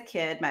I was a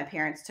kid, my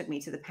parents took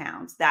me to the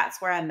pound.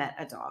 That's where I met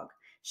a dog.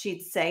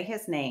 She'd say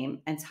his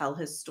name and tell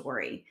his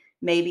story.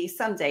 Maybe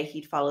someday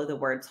he'd follow the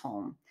words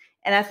home.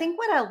 And I think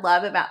what I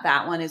love about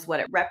that one is what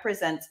it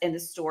represents in the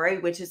story,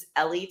 which is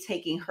Ellie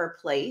taking her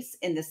place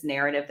in this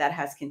narrative that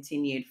has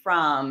continued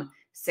from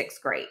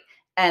sixth grade.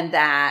 And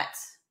that,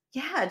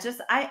 yeah,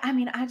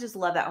 I just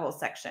love that whole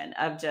section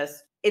of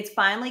just it's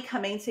finally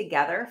coming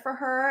together for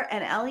her.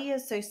 And Ellie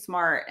is so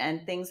smart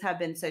and things have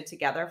been so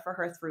together for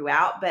her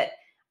throughout. But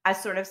I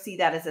sort of see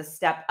that as a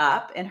step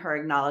up in her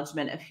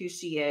acknowledgement of who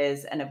she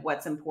is and of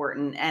what's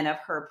important and of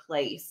her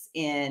place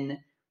in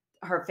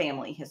her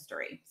family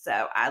history.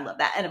 So I love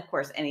that. And of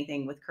course,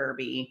 anything with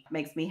Kirby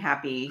makes me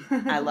happy.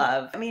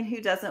 I mean,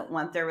 who doesn't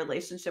want their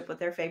relationship with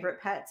their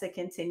favorite pet to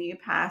continue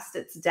past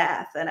its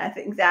death? And I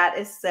think that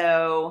is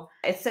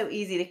it's so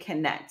easy to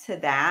connect to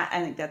that.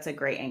 I think that's a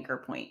great anchor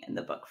point in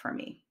the book for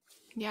me.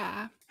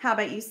 Yeah. How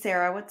about you,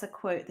 Sarah? What's a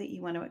quote that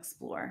you want to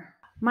explore?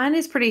 Mine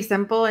is pretty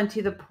simple and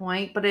to the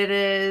point, but it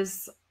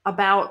is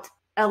about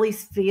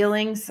Ellie's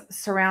feelings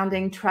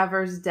surrounding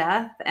Trevor's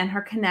death and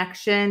her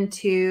connection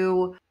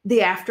to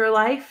the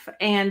afterlife.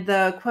 And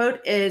the quote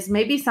is,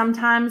 maybe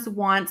sometimes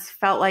wants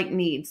felt like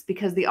needs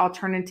because the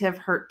alternative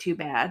hurt too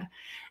bad.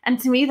 And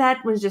to me,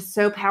 that was just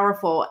so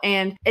powerful.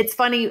 And it's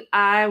funny,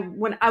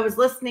 when I was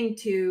listening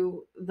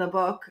to the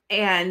book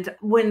and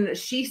when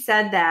she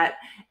said that,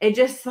 it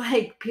just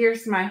like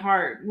pierced my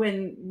heart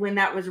when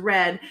that was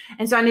read.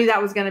 And so I knew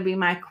that was going to be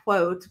my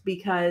quote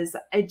because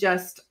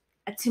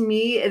to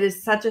me, it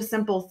is such a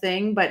simple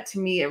thing, but to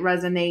me, it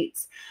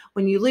resonates.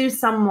 When you lose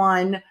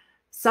someone,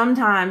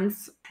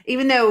 sometimes,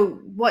 even though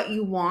what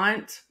you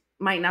want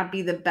might not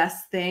be the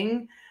best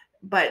thing,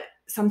 but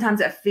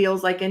sometimes it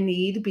feels like a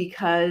need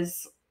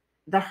because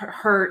the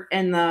hurt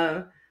and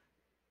the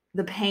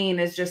pain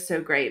is just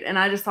so great. And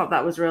I just thought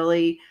that was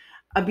really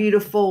a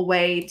beautiful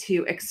way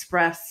to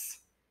express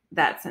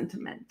that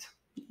sentiment.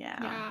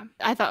 Yeah.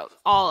 I thought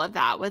all of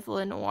that with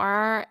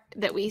Lenore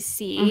that we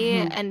see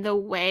and the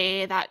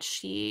way that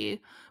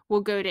she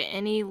will go to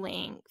any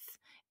length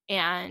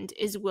and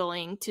is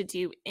willing to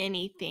do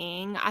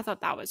anything. I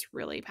thought that was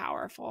really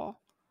powerful.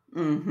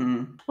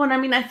 Well, I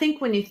mean, I think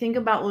when you think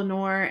about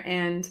Lenore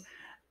and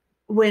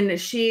when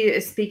she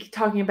is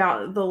talking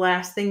about the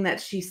last thing that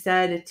she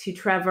said to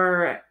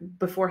Trevor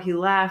before he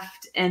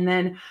left, and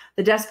then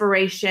the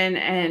desperation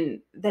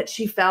and that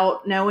she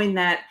felt knowing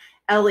that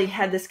Ellie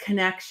had this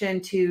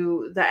connection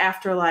to the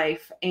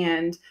afterlife,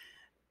 and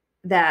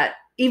that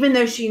even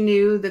though she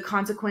knew the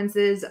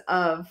consequences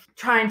of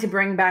trying to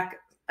bring back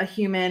a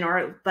human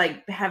or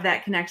like have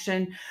that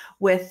connection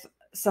with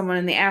someone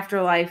in the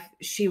afterlife,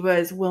 she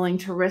was willing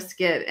to risk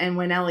it. And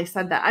when Ellie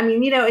said that, I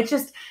mean, it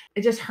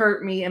just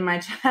hurt me in my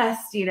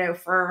chest,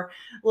 for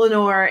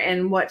Lenore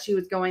and what she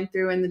was going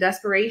through and the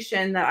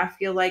desperation that I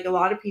feel like a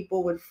lot of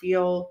people would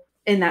feel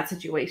in that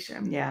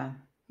situation. Yeah.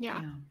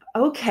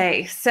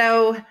 Okay.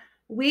 So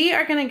we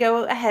are going to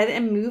go ahead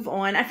and move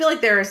on. I feel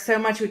like there is so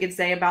much we could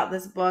say about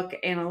this book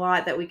and a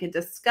lot that we could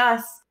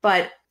discuss,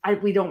 but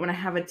we don't want to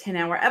have a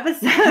 10-hour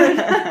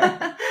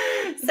episode.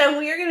 So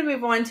we are going to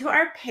move on to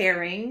our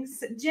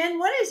pairings. Jen,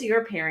 what is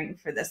your pairing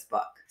for this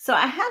book? So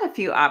I had a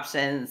few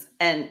options,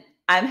 and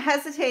I'm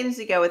hesitating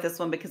to go with this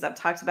one because I've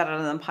talked about it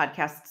on the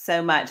podcast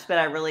so much, but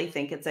I really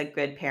think it's a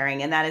good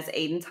pairing, and that is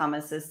Aiden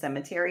Thomas's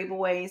Cemetery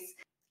Boys.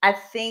 I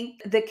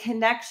think the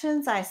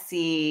connections I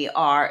see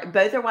are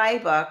both are YA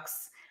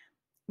books.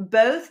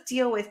 Both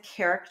deal with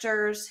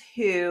characters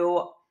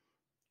who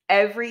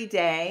every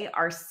day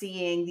are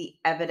seeing the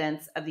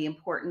evidence of the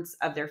importance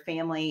of their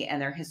family and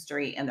their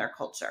history and their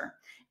culture.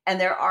 And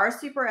there are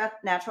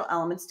supernatural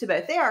elements to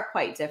both. They are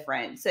quite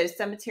different. So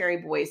Cemetery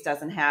Boys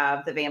doesn't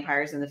have the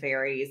vampires and the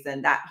fairies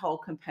and that whole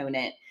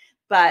component,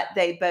 but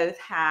they both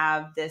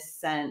have this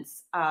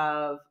sense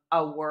of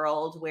a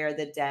world where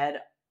the dead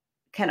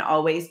can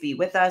always be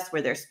with us,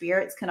 where their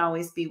spirits can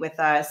always be with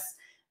us,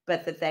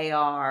 but that they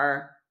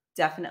are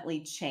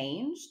definitely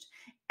changed.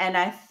 And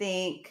I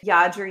think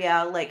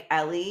Yadriel, like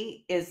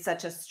Ellie, is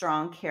such a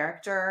strong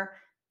character,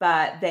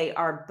 but they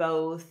are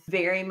both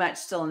very much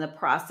still in the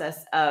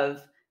process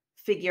of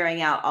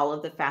figuring out all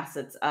of the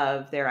facets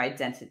of their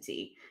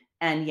identity.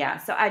 And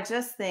so I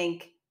just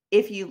think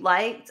if you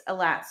liked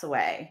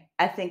ELATSOE,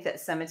 I think that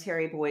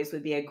Cemetery Boys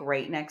would be a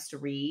great next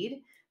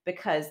read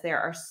because there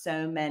are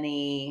so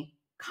many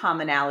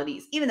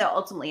commonalities, even though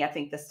ultimately I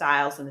think the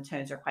styles and the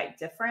tones are quite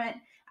different.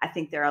 I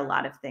think there are a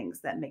lot of things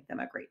that make them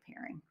a great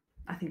pairing.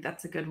 I think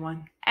that's a good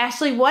one.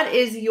 Ashley, what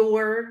is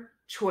your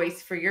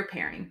choice for your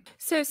pairing?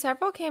 So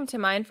several came to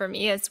mind for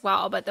me as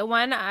well, but the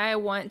one I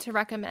want to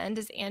recommend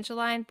is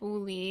Angeline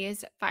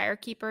Boulley's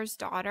Firekeeper's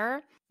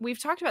Daughter.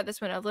 We've talked about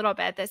this one a little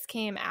bit. This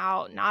came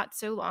out not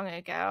so long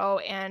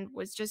ago and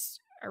was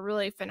just a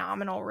really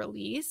phenomenal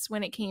release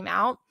when it came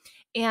out.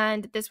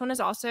 And this one is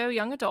also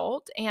young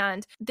adult.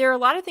 And there are a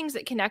lot of things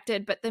that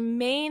connected, but the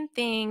main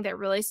thing that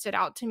really stood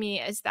out to me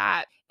is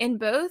that in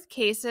both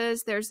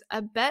cases, there's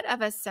a bit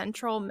of a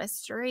central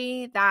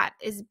mystery that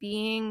is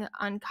being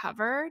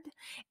uncovered.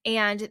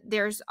 And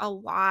there's a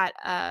lot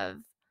of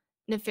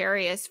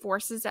nefarious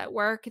forces at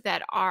work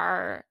that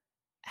are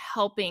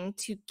helping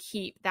to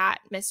keep that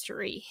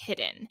mystery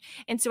hidden.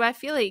 And so I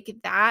feel like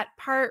that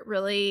part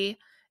really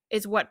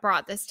is what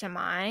brought this to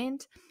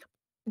mind.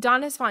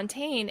 Donis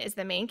Fontaine is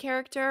the main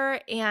character,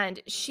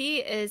 and she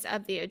is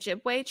of the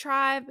Ojibwe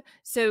tribe.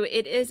 So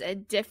it is a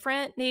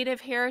different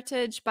native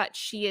heritage, but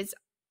she is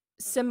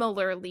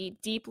similarly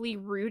deeply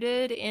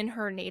rooted in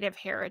her Native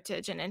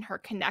heritage and in her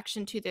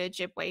connection to the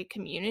Ojibwe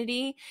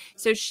community.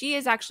 So she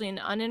is actually an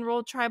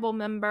unenrolled tribal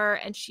member,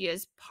 and she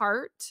is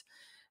part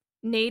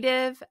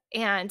Native.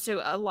 And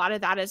so a lot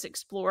of that is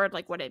explored,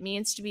 like what it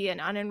means to be an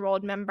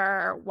unenrolled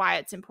member, why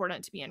it's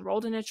important to be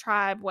enrolled in a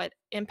tribe, what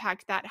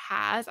impact that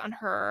has on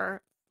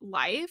her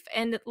life.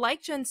 And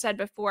like Jen said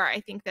before, I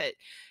think that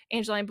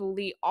Angeline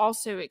Boulley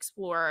also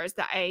explores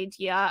the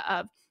idea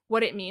of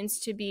what it means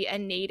to be a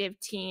Native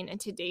teen in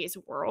today's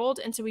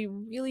world. And so we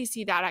really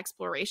see that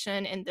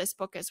exploration in this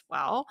book as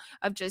well,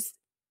 of just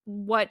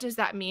what does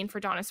that mean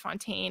for Donis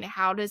Fontaine?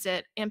 How does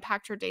it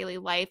impact her daily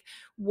life?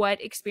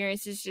 What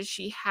experiences does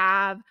she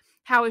have?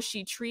 How is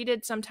she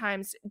treated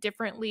sometimes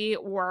differently?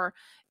 Or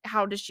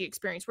how does she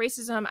experience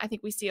racism? I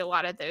think we see a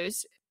lot of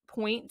those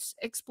points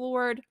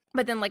explored.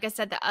 But then, like I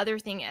said, the other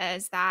thing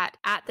is that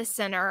at the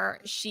center,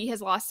 she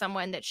has lost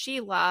someone that she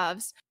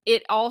loves.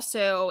 It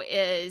also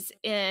is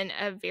in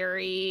a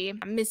very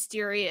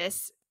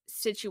mysterious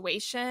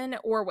situation,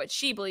 or what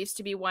she believes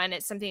to be one.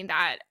 It's something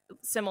that,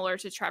 similar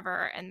to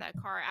Trevor and the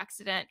car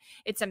accident,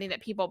 it's something that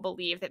people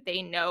believe that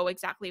they know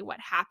exactly what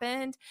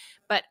happened.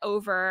 But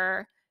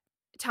over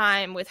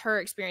time with her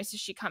experiences,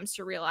 she comes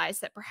to realize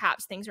that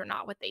perhaps things are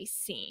not what they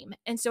seem.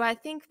 And so I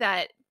think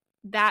that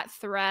that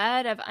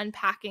thread of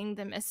unpacking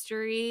the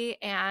mystery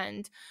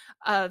and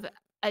of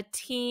a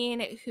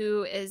teen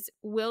who is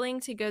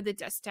willing to go the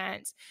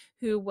distance,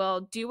 who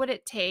will do what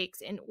it takes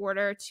in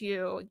order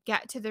to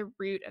get to the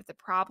root of the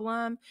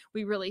problem,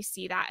 we really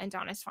see that in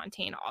Donis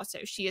Fontaine also.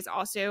 She is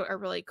also a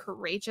really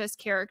courageous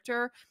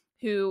character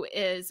who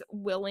is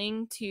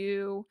willing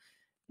to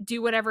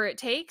do whatever it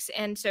takes.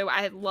 And so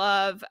I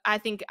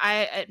think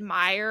I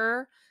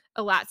admire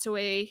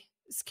ELATSOE's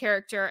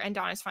character and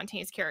Donis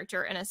Fontaine's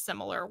character in a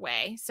similar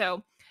way.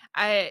 So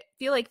I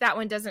feel like that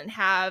one doesn't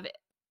have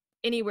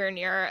anywhere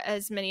near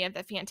as many of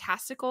the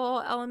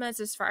fantastical elements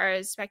as far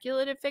as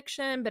speculative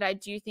fiction, but I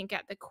do think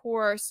at the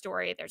core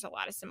story there's a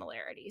lot of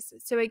similarities.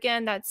 So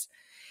again, that's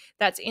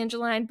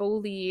Angeline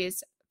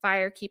Boulley's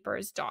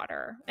Firekeeper's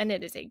Daughter, and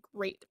it is a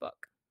great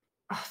book.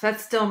 Oh,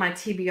 that's still my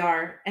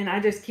TBR, and I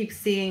just keep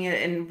seeing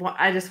it, and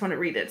I just want to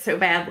read it so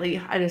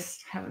badly. I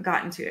just haven't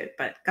gotten to it,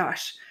 but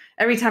gosh,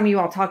 every time you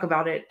all talk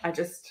about it, I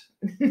just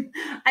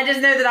I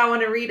just know that I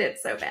want to read it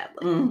so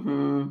badly.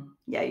 Mm-hmm.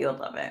 Yeah, you'll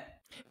love it.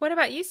 What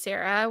about you,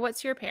 Sarah?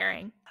 What's your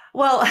pairing?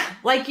 Well,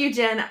 like you,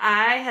 Jen,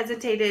 I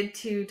hesitated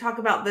to talk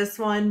about this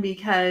one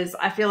because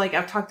I feel like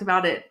I've talked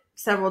about it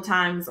several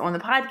times on the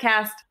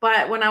podcast.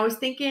 But when I was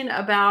thinking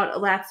about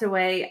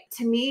ELATSOE,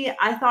 to me,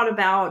 I thought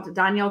about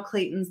Danielle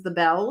Clayton's The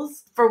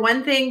Bells. For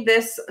one thing,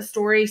 this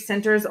story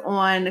centers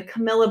on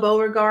Camilla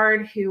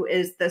Beauregard, who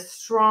is the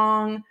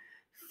strong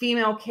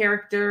female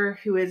character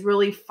who is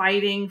really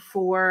fighting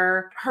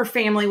for her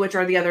family, which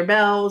are the other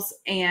Bells,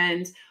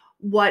 and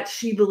what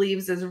she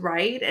believes is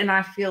right. And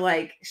I feel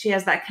like she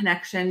has that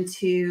connection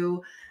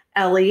to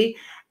Ellie.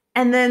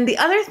 And then the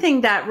other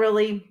thing that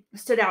really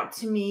stood out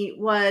to me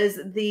was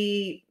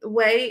the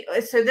way,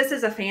 so this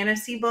is a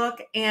fantasy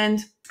book, and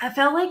I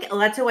felt like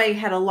ELATSOE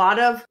had a lot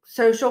of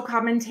social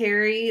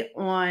commentary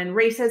on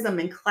racism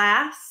and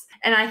class.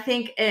 And I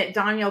think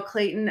Danielle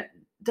Clayton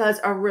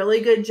does a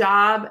really good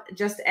job,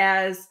 just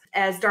as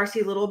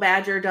Darcie Little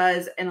Badger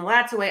does in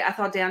ELATSOE. I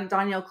thought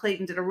Danielle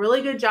Clayton did a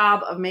really good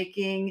job of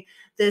making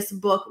this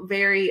book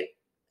very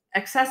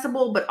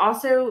accessible, but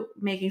also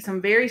making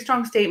some very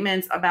strong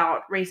statements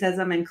about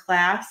racism and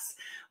class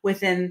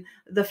within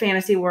the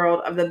fantasy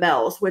world of the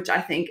Bells, which I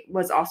think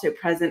was also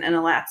present in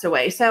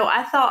ELATSOE. So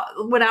I thought,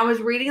 when I was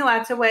reading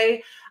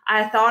ELATSOE,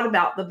 I thought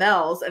about the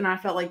Bells, and I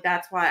felt like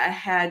that's why I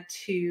had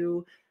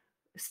to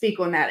speak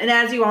on that. And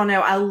as you all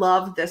know, I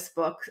love this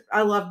book.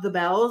 I love the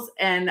Bells,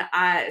 and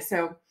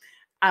so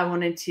I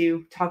wanted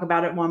to talk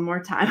about it one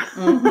more time.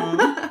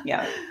 Mm-hmm.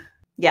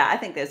 Yeah, I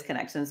think those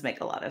connections make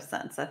a lot of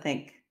sense. I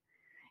think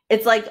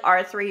it's like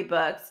our three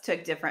books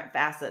took different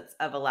facets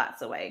of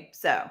ELATSOE.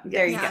 So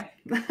there you go.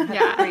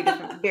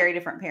 Yeah. Very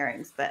different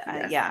pairings, but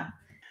yes. Yeah.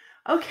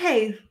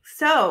 Okay,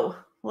 so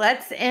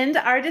let's end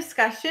our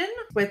discussion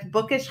with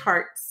Bookish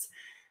Hearts.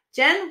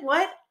 Jen,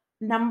 what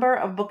number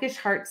of Bookish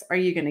Hearts are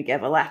you going to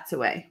give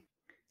ELATSOE?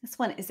 This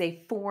one is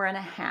a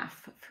 4.5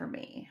 for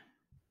me.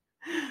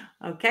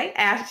 Okay,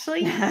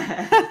 Ashley?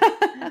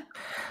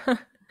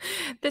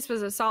 This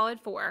was a solid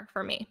 4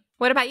 for me.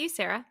 What about you,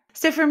 Sarah?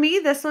 So for me,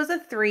 this was a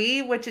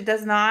 3, which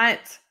it's not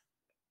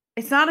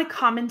a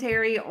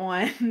commentary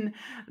on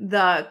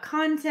the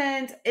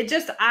content.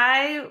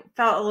 I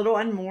felt a little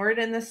unmoored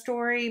in the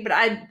story, but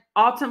I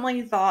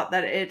ultimately thought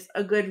that it's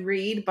a good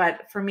read.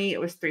 But for me, it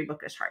was 3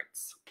 Bookish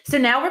Hearts. So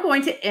now we're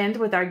going to end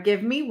with our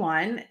Give Me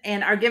One.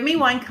 And our Give Me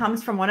One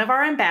comes from one of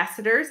our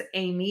ambassadors,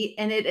 Amy,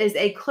 and it is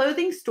a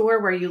clothing store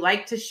where you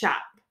like to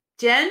shop.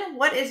 Jen,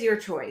 what is your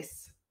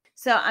choice?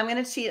 So I'm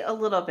going to cheat a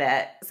little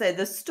bit. So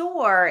the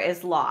store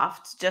is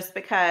Loft just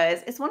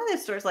because it's one of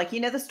those stores, like,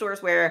 the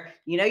stores where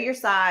you know your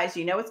size,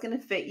 you know what's going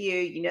to fit you,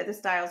 you know the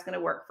style is going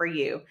to work for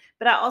you.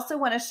 But I also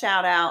want to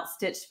shout out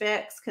Stitch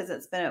Fix because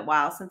it's been a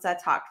while since I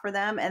talked for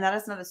them. And that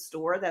is not a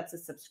store, that's a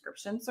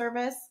subscription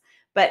service,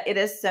 but it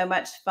is so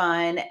much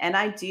fun. And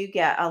I do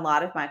get a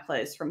lot of my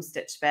clothes from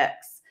Stitch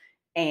Fix.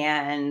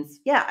 And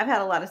yeah, I've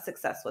had a lot of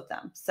success with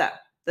them. So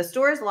the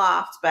store is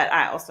Loft, but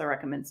I also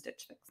recommend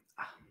Stitch Fix.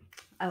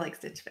 I like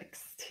Stitch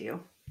Fix too.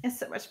 It's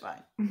so much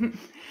fun.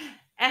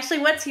 Ashley,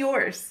 what's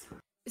yours?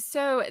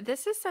 So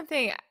this is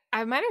something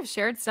I might have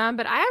shared some,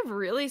 but I have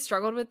really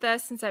struggled with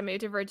this since I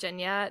moved to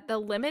Virginia. The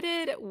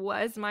Limited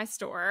was my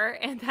store,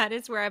 and that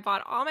is where I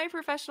bought all my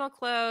professional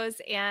clothes.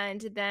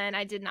 And then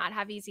I did not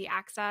have easy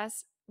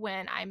access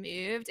when I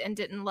moved and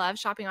didn't love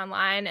shopping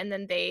online. And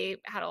then they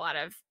had a lot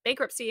of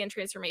bankruptcy and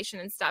transformation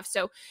and stuff.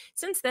 So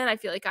since then, I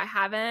feel like I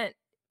haven't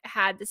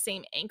had the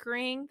same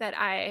anchoring that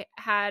I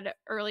had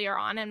earlier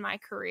on in my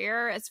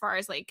career as far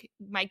as like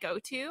my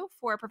go-to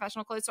for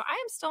professional clothes. So I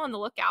am still on the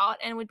lookout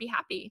and would be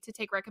happy to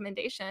take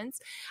recommendations.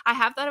 I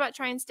have thought about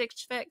trying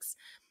Stitch Fix.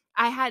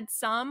 I had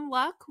some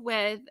luck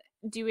with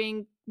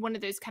doing one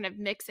of those kind of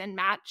mix and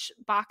match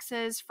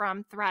boxes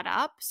from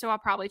ThredUp. So I'll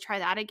probably try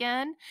that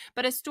again.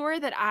 But a store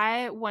that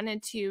I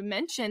wanted to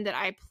mention that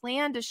I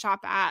plan to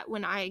shop at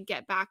when I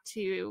get back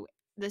to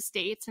the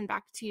States and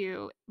back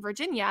to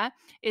Virginia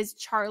is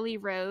Charlie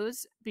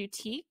Rose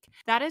Boutique.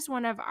 That is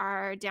one of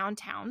our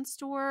downtown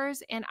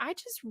stores, and I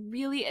just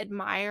really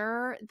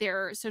admire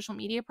their social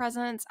media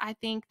presence. I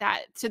think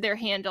that, so their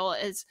handle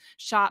is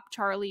Shop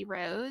Charlie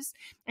Rose,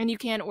 and you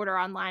can order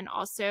online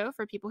also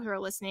for people who are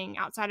listening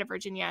outside of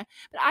Virginia.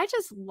 But I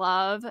just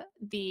love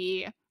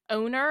the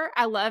owner.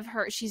 I love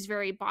her. She's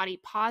very body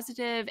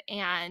positive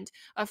and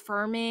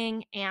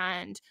affirming,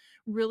 and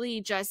really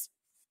just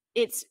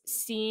it's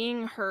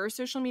seeing her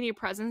social media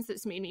presence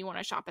that's made me want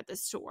to shop at the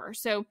store.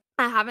 So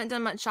I haven't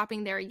done much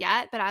shopping there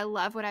yet, but I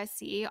love what I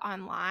see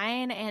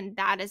online. And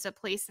that is a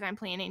place that I'm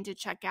planning to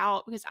check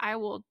out because I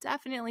will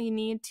definitely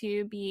need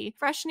to be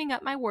freshening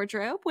up my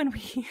wardrobe when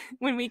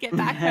we get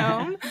back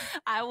home.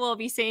 I will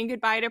be saying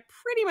goodbye to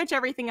pretty much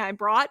everything I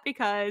brought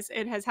because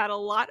it has had a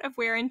lot of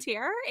wear and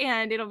tear,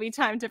 and it'll be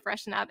time to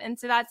freshen up. And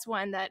so that's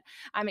one that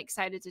I'm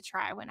excited to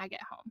try when I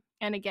get home.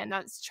 And again,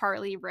 that's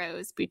Charlie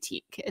Rose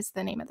Boutique is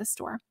the name of the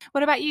store.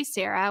 What about you,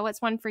 Sarah?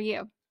 What's one for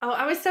you? Oh,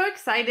 I was so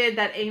excited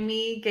that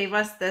Amy gave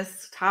us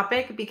this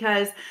topic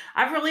because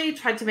I've really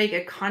tried to make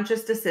a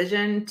conscious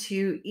decision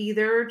to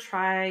either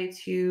try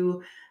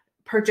to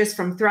purchase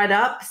from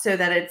ThredUp so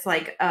that it's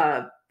like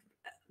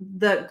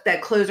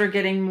that clothes are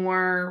getting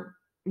more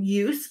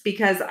use,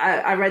 because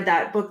I read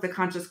that book, The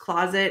Conscious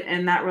Closet,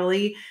 and that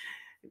really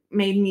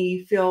made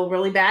me feel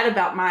really bad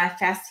about my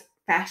fast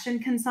fashion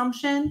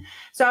consumption.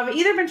 So I've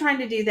either been trying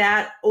to do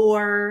that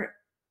or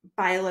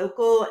buy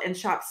local and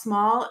shop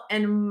small.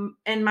 And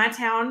in my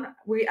town,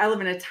 I live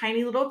in a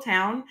tiny little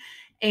town,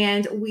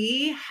 and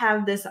we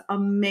have this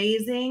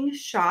amazing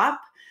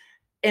shop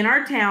in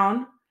our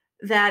town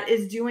that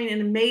is doing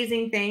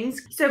amazing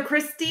things. So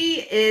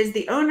Christy is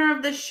the owner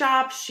of the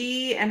shop.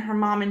 She and her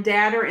mom and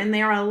dad are in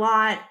there a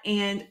lot,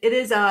 and it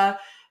is a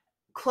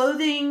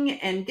clothing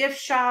and gift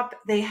shop.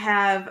 They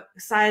have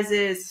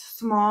sizes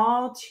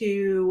small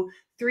to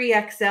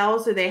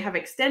 3XL, so they have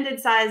extended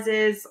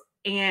sizes,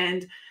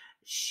 and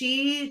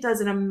she does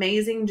an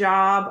amazing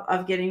job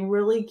of getting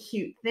really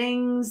cute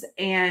things.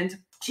 And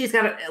she's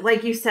got,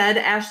 like you said,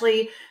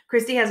 Ashley,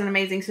 Christy has an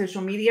amazing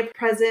social media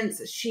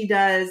presence. She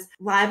does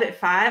Live at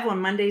 5 on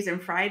Mondays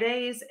and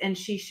Fridays, and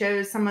she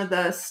shows some of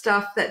the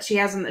stuff that she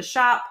has in the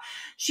shop.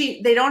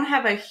 They don't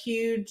have a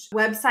huge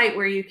website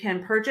where you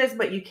can purchase,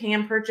 but you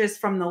can purchase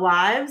from the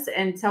lives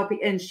and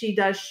she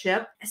does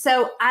ship.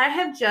 So I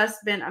have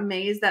just been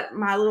amazed that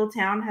my little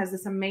town has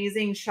this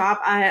amazing shop.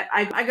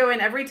 I go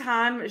in every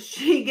time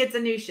she gets a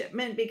new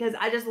shipment because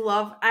I just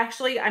love,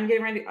 actually, I'm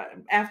getting ready,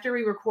 after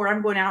we record,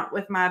 I'm going out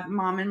with my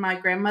mom and my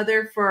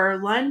grandmother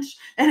for lunch,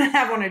 and I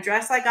have on a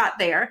dress I got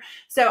there.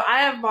 So I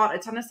have bought a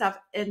ton of stuff.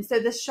 And so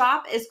the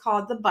shop is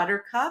called The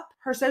Buttercup.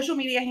 Her social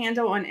media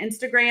handle on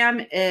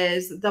Instagram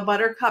is The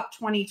Buttercup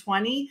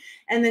 2020.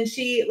 And then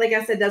she, like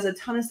I said, does a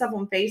ton of stuff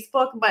on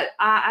Facebook. But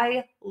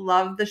I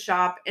love the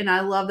shop, and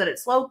I love that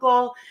it's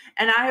local.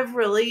 And I have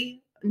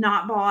really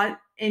not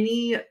bought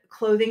any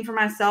clothing for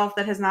myself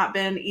that has not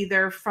been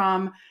either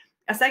from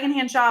a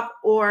secondhand shop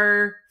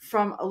or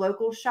from a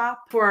local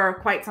shop for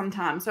quite some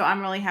time. So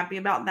I'm really happy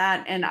about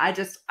that. And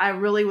I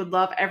really would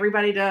love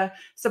everybody to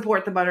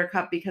support the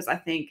Buttercup because I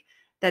think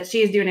that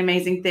she is doing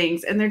amazing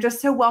things, and they're just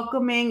so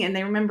welcoming, and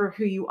they remember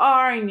who you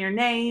are and your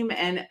name.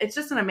 And it's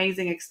just an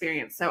amazing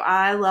experience. So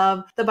I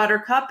love the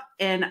Buttercup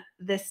in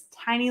this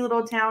tiny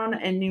little town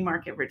in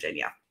Newmarket,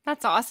 Virginia.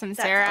 That's awesome,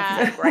 Sarah.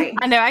 That's great.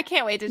 I know. I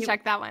can't wait to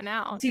check that one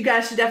out. So you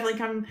guys should definitely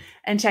come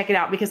and check it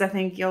out because I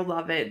think you'll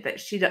love it.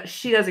 That she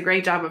does a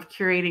great job of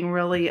curating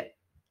really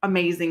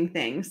amazing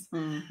things.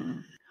 Mm-hmm.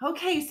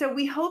 Okay, so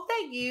we hope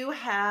that you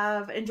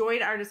have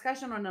enjoyed our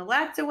discussion on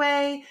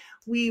ELATSOE.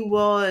 We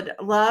would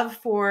love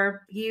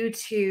for you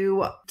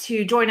to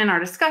join in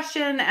our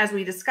discussion as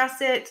we discuss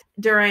it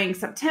during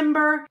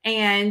September.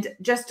 And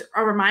just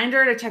a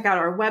reminder to check out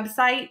our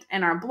website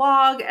and our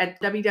blog at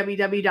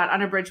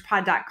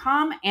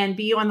www.unabridgedpod.com and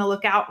be on the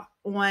lookout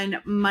on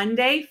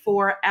Monday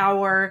for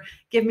our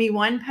Give Me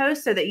One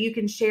post so that you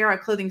can share a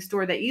clothing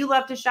store that you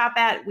love to shop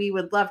at. We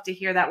would love to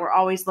hear that. We're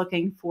always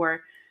looking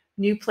for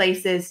new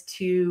places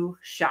to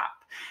shop.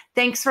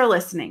 Thanks for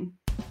listening.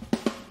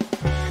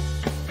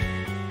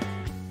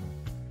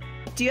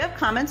 Do you have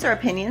comments or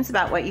opinions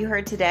about what you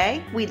heard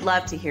today? We'd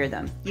love to hear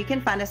them. You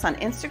can find us on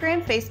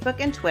Instagram, Facebook,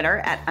 and Twitter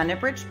at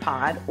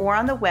UnabridgedPod or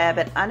on the web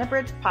at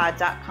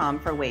unabridgedpod.com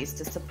for ways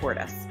to support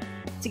us.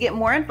 To get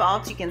more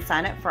involved, you can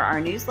sign up for our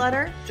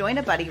newsletter, join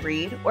a buddy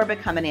read, or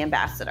become an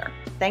ambassador.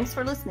 Thanks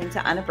for listening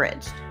to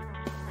Unabridged.